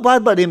sending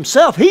nobody but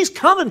himself. He's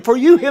coming for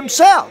you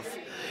himself.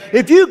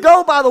 If you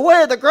go by the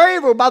way of the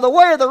grave or by the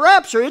way of the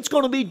rapture, it's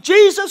going to be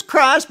Jesus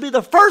Christ be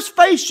the first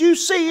face you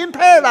see in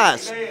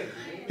paradise.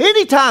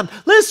 Anytime.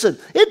 Listen,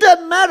 it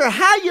doesn't matter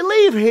how you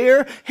leave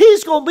here,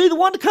 he's going to be the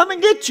one to come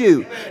and get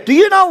you. Do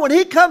you know when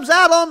he comes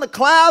out on the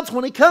clouds,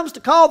 when he comes to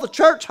call the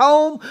church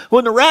home,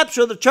 when the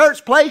rapture of the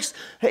church place,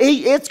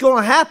 it's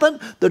going to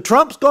happen. The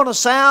trump's going to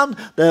sound.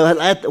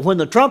 When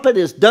the trumpet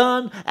is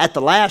done, at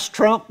the last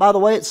trump, by the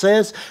way, it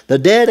says, the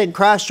dead in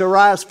Christ shall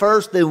rise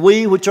first, then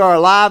we which are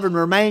alive and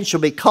remain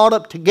shall be caught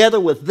up together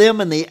with them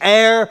in the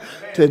air,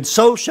 and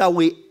so shall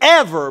we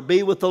ever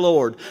be with the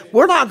Lord.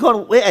 We're not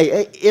going to,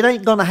 it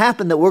ain't going to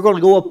happen that we're going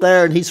to go up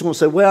there and he's going to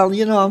say, well,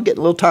 you know, I'm getting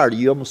a little tired of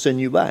you. I'm going to send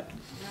you back.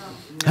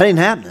 That ain't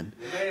happening.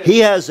 He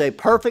has a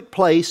perfect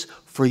place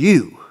for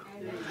you.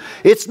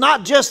 It's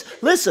not just,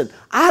 listen,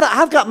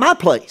 I've got my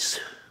place.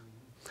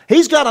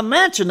 He's got a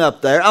mansion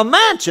up there. A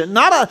mansion,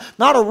 not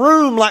a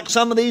room like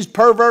some of these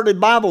perverted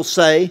Bibles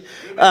say.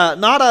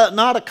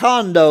 Not a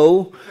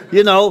condo.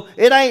 You know,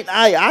 it ain't.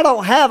 I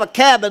don't have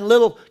a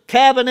little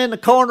cabin in the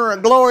corner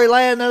of Glory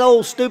Land. That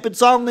old stupid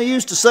song they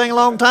used to sing a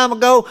long time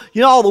ago.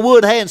 You know, all the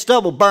wood, hay, and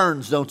stubble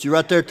burns, don't you?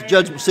 Right there at the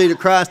judgment seat of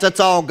Christ. That's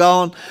all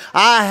gone.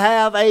 I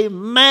have a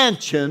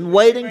mansion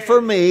waiting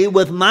for me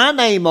with my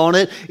name on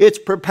it. It's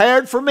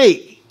prepared for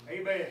me.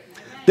 Amen.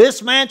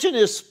 This mansion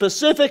is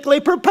specifically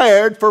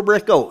prepared for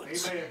Rick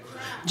Owens. Amen.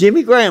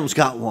 Jimmy Graham's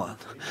got one.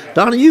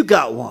 Donna, you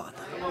got one.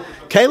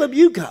 Caleb,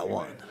 you got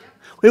one.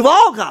 We've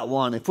all got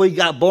one if we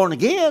got born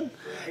again.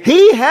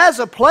 He has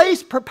a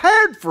place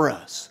prepared for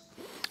us.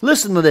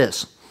 Listen to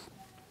this.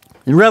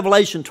 In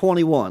Revelation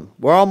 21,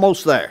 we're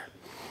almost there.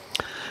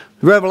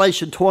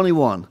 Revelation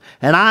 21.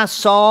 And I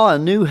saw a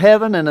new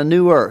heaven and a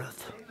new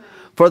earth.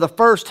 For the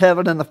first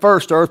heaven and the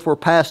first earth were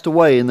passed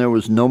away, and there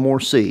was no more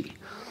sea.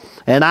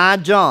 And I,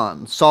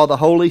 John, saw the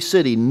holy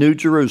city, New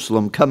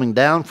Jerusalem, coming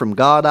down from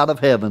God out of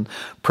heaven,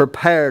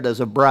 prepared as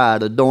a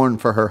bride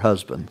adorned for her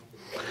husband.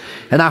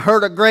 And I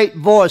heard a great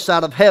voice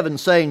out of heaven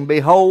saying,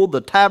 behold, the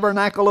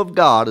tabernacle of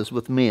God is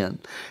with men,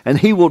 and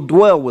he will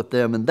dwell with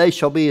them, and they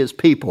shall be his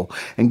people.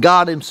 And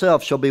God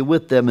himself shall be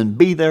with them and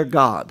be their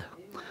God.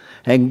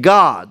 And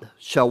God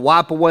shall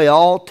wipe away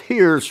all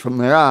tears from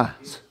their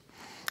eyes.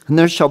 And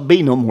there shall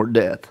be no more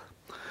death,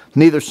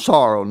 neither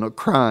sorrow nor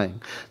crying.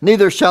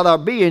 Neither shall there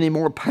be any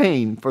more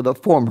pain, for the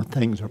former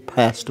things are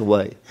passed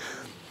away.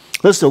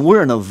 Listen,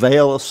 we're in a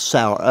veil of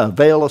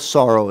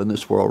sorrow in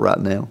this world right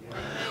now.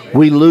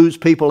 We lose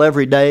people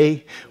every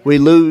day.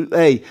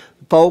 Hey,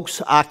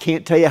 folks, I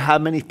can't tell you how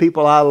many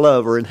people I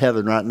love are in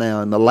heaven right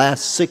now. In the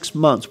last 6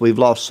 months, we've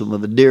lost some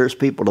of the dearest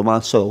people to my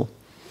soul.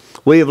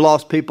 We have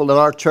lost people at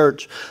our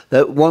church.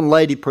 That one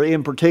lady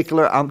in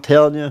particular, I'm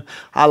telling you,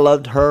 I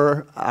loved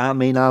her. I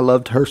mean, I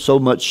loved her so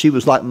much. She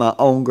was like my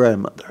own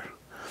grandmother.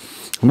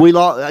 We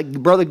lost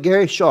Brother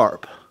Gary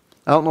Sharp.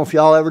 I don't know if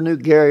y'all ever knew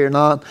Gary or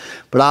not,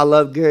 but I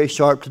loved Gary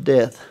Sharp to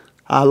death.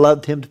 I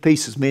loved him to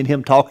pieces. Me and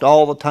him talked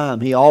all the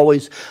time. He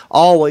always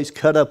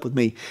cut up with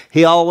me.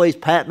 He always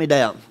pat me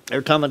down.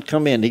 Every time I'd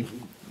come in, he'd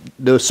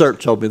do a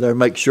search on me there,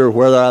 make sure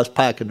whether I was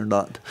packing or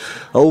not.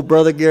 Old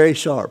Brother Gary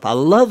Sharp. I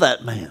love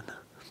that man.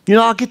 You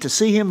know, I'll get to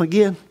see him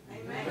again.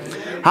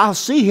 Amen. I'll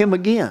see him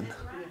again.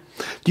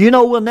 Do you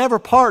know we'll never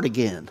part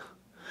again?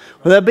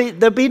 There'll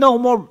be no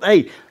more.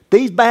 Hey,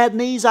 These bad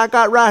knees I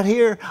got right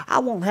here, I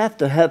won't have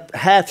to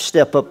half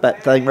step up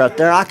that thing right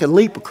there. I can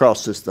leap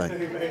across this thing.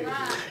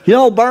 You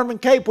know, Berman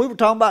Cape, we were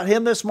talking about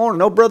him this morning.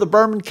 No, Brother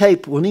Berman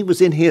Cape, when he was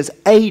in his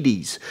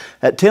 80s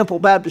at Temple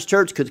Baptist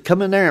Church, could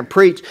come in there and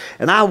preach.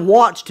 And I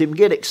watched him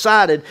get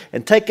excited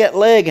and take that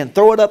leg and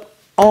throw it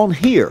up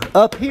here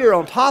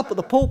on top of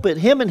the pulpit,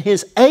 him in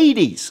his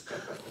 80s.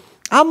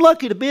 I'm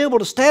lucky to be able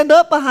to stand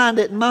up behind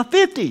it in my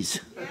 50s.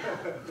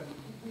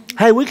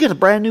 Hey, we get a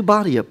brand new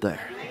body up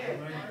there.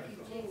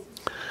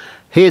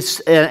 It's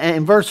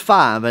in verse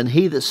 5, and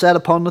he that sat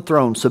upon the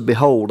throne said,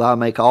 Behold, I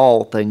make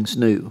all things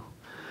new.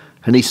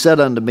 And he said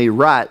unto me,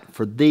 Write,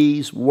 for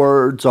these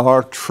words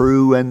are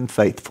true and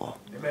faithful.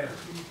 Amen.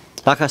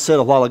 Like I said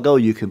a while ago,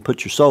 you can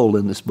put your soul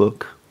in this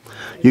book.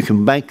 You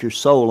can bank your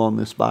soul on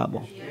this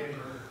Bible.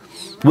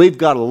 We've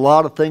got a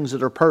lot of things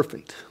that are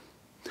perfect.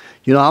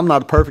 You know, I'm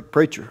not a perfect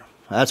preacher.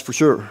 That's for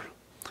sure.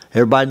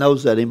 Everybody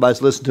knows that.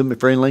 Anybody's listened to me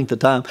for any length of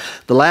time.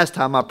 The last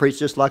time I preached,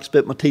 just like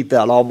spit my teeth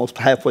out almost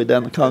halfway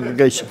down the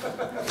congregation.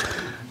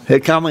 I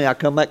come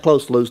that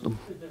close to losing them.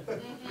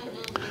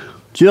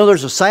 Do you know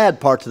there's a sad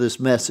part to this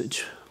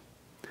message?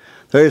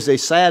 There is a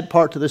sad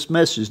part to this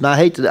message. And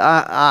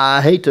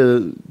I hate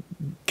to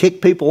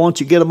kick people once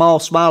you get them all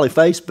smiley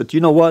face, but you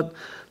know what?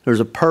 There's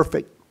a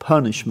perfect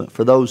punishment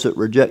for those that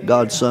reject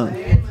God's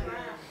Son.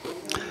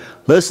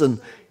 Listen,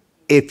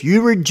 if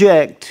you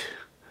reject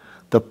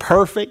the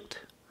perfect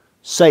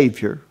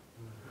Savior,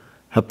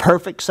 a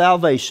perfect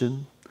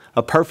salvation,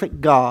 a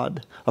perfect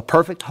God, a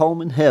perfect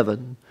home in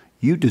heaven,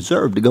 you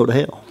deserve to go to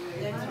hell.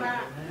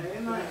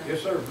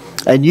 Yes, sir.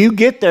 And you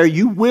get there,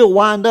 you will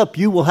wind up,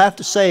 you will have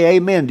to say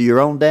amen to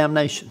your own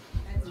damnation.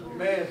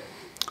 Amen. And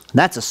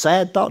that's a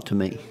sad thought to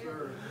me.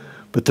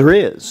 But there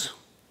is.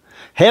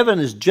 Heaven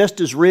is just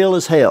as real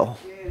as hell.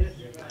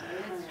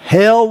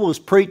 Hell was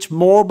preached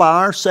more by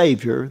our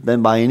Savior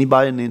than by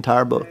anybody in the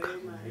entire book.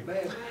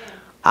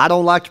 I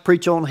don't like to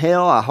preach on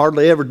hell. I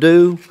hardly ever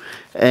do.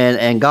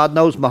 And God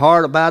knows my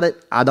heart about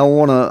it. I don't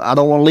want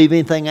to leave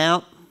anything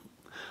out.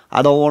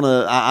 I don't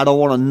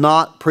want to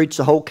not preach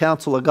the whole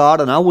counsel of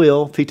God, and I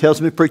will. If He tells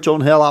me to preach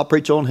on hell, I'll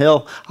preach on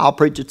hell. I'll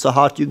preach it so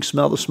hot you can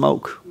smell the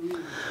smoke.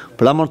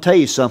 But I'm going to tell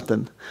you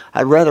something.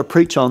 I'd rather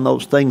preach on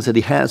those things that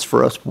He has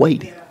for us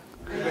waiting.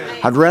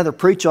 I'd rather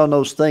preach on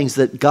those things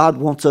that God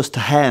wants us to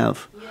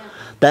have.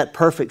 That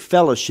perfect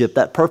fellowship,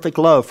 that perfect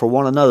love for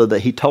one another that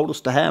He told us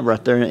to have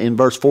right there in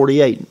verse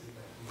 48.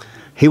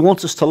 He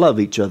wants us to love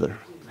each other.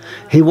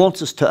 He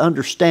wants us to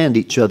understand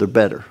each other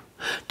better.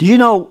 Do you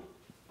know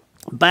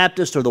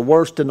Baptists are the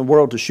worst in the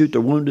world to shoot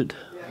their wounded?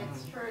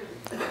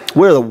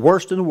 We're the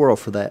worst in the world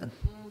for that.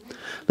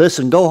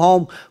 Listen, go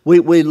home.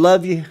 We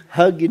love you,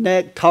 hug your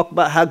neck, talk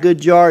about how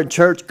good you are in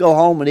church, go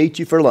home and eat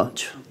you for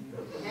lunch.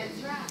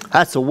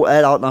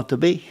 That ought not to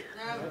be.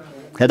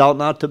 It ought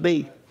not to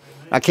be.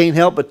 I can't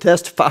help but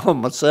testify on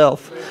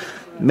myself.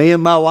 Me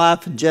and my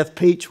wife and Jeff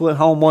Peach went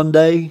home one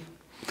day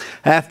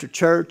after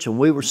church, and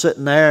we were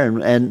sitting there,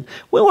 and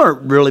we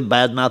weren't really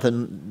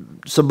bad-mouthing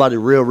somebody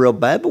real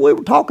bad, but we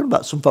were talking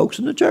about some folks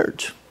in the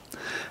church.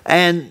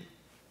 And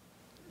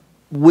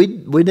we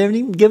didn't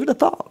even give it a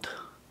thought.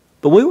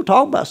 But we were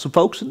talking about some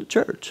folks in the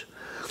church.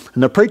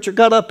 And the preacher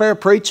got up there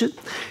preaching,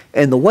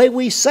 and the way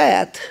we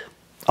sat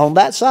on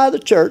that side of the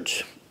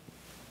church,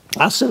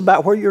 I sit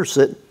about where you're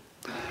sitting.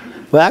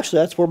 Well, actually,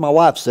 that's where my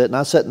wife's sitting.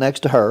 I sat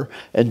next to her,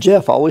 and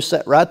Jeff always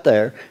sat right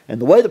there.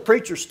 And the way the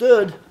preacher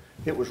stood,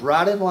 it was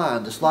right in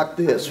line, just like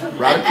this.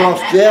 Right across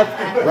Jeff,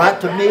 right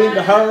to me and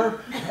to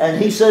her.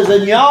 And he says,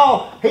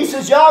 y'all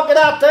get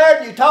out there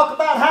and you talk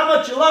about how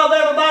much you love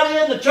everybody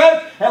in the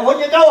church, and when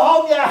you go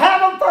home, you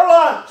have them for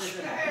lunch.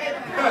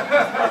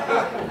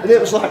 And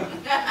it was like...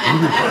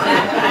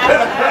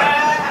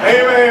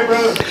 Amen,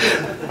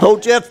 brother.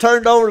 Old Jeff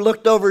turned over,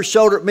 looked over his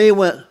shoulder at me and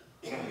went...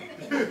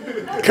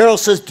 Carol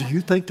says, do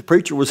you think the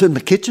preacher was in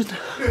the kitchen?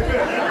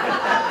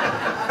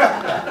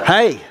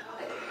 Hey,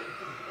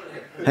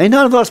 ain't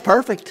none of us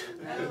perfect.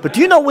 But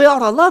do you know we ought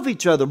to love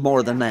each other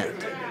more than that?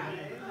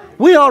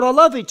 We ought to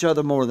love each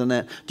other more than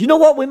that. Do you know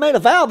what? We made a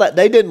vow that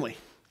day, didn't we?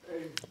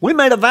 We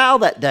made a vow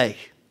that day.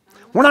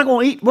 We're not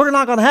going to eat, we're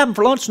not going to have them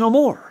for lunch no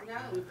more.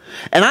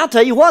 And I'll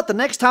tell you what, the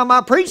next time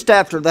I preached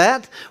after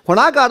that, when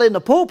I got in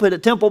the pulpit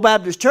at Temple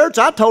Baptist Church,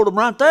 I told them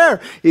right there,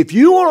 if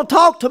you want to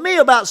talk to me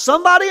about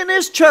somebody in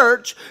this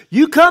church,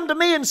 you come to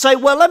me and say,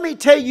 well, let me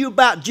tell you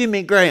about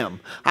Jimmy Graham.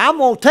 I'm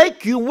going to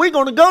take you and we're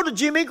going to go to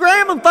Jimmy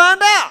Graham and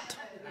find out.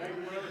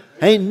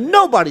 Ain't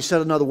nobody said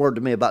another word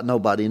to me about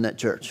nobody in that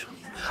church.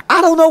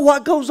 I don't know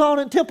what goes on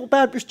in Temple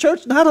Baptist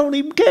Church, and I don't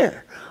even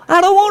care. I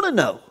don't want to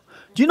know.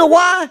 Do you know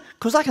why?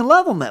 Because I can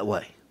love them that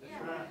way.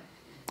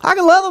 I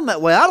can love them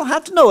that way. I don't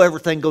have to know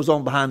everything goes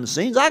on behind the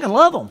scenes. I can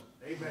love them.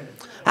 Amen.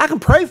 I can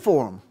pray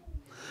for them.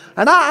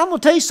 And I'm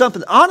going to tell you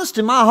something, honest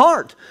in my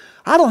heart.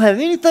 I don't have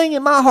anything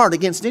in my heart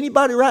against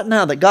anybody right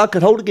now that God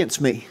could hold against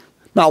me.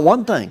 Not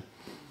one thing.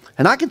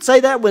 And I can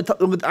say that with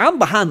I'm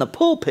behind the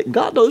pulpit and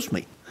God knows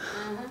me.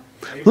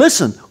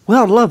 Listen, we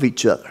ought to love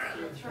each other.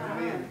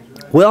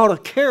 We ought to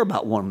care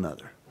about one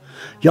another.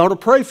 You ought to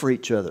pray for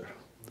each other.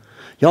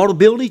 You ought to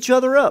build each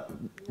other up.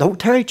 Don't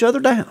tear each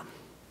other down.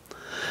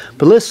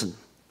 But listen,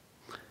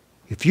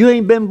 if you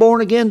ain't been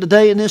born again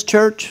today in this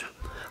church,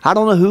 I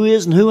don't know who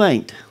is and who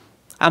ain't.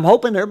 I'm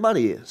hoping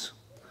everybody is.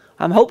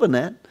 I'm hoping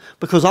that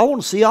because I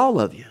want to see all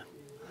of you.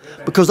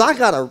 Because I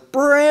got a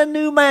brand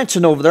new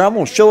mansion over there. I'm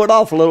going to show it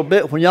off a little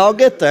bit when y'all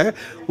get there.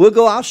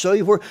 I'll show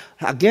you where.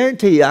 I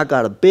guarantee you I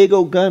got a big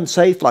old gun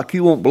safe like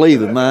you won't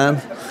believe it,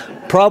 man.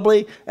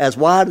 Probably as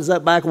wide as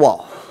that back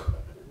wall.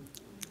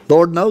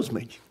 Lord knows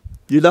me.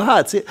 You know how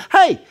it's.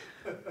 Hey,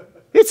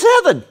 it's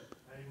heaven.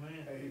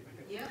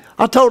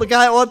 I told a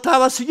guy at one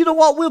time, I said, you know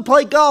what, we'll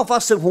play golf. I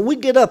said, when we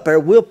get up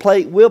there, we'll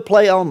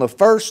play on the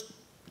first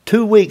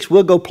 2 weeks.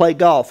 We'll go play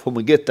golf when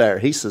we get there.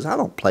 He says, I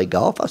don't play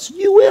golf. I said,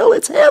 you will.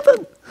 It's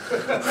heaven.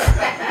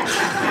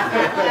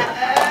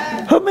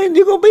 I mean,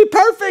 you're going to be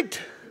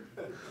perfect.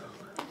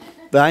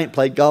 But I ain't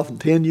played golf in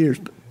 10 years.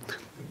 But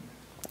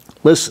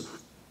listen,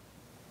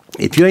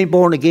 if you ain't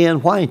born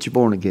again, why ain't you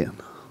born again?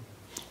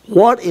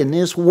 What in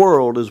this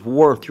world is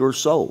worth your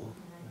soul?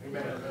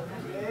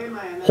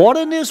 What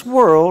in this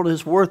world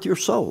is worth your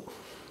soul?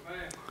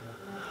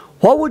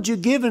 What would you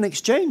give in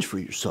exchange for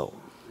your soul?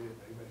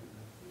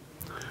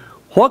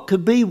 What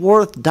could be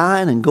worth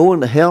dying and going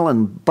to hell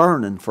and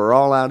burning for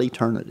all out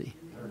eternity?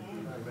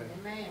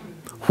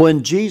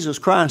 When Jesus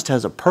Christ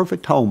has a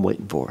perfect home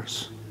waiting for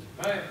us.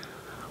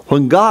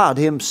 When God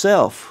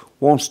Himself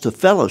wants to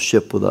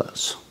fellowship with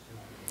us.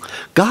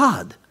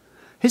 God,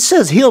 it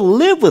says He'll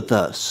live with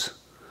us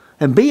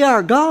and be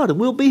our God, and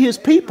we'll be His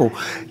people.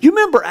 You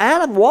remember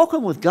Adam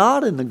walking with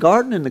God in the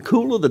garden in the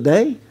cool of the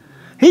day?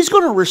 He's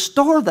going to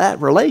restore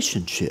that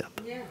relationship.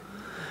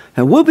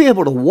 And we'll be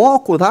able to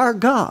walk with our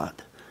God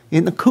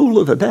in the cool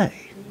of the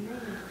day.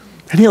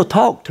 And He'll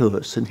talk to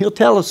us, and He'll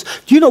tell us,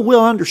 do you know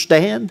we'll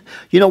understand?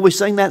 You know, we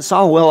sing that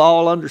song, we'll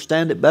all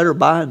understand it better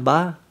by and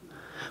by.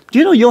 Do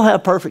you know you'll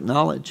have perfect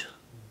knowledge?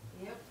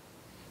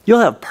 You'll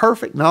have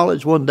perfect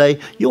knowledge one day.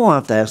 You won't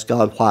have to ask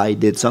God why He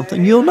did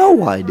something. You'll know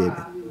why He did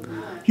it.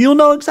 You'll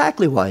know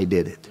exactly why He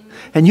did it.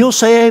 And you'll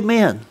say,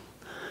 amen.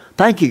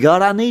 Thank you,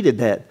 God, I needed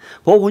that.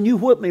 Well, when you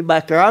whipped me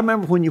back there, I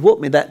remember when you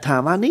whipped me that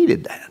time, I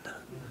needed that.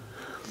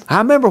 I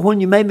remember when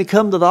you made me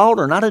come to the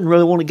altar and I didn't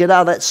really want to get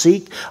out of that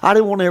seat. I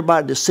didn't want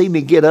everybody to see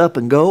me get up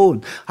and go.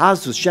 And I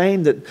was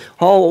ashamed that,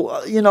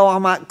 I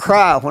might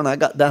cry when I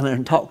got down there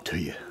and talked to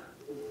you.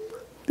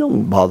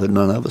 Don't bother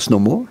none of us no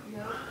more.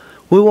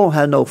 We won't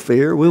have no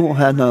fear. We won't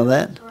have none of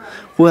that.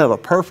 We'll have a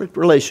perfect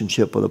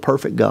relationship with a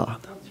perfect God.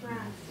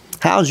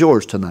 How's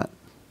yours tonight?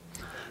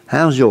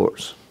 How's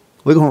yours?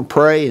 We're going to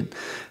pray.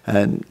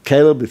 And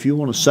Caleb, if you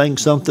want to sing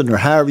something or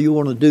however you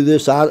want to do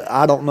this,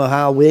 I don't know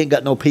how. We ain't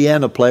got no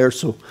piano player,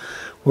 so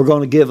we're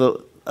going to give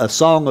a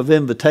song of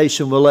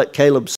invitation. We'll let Caleb sing.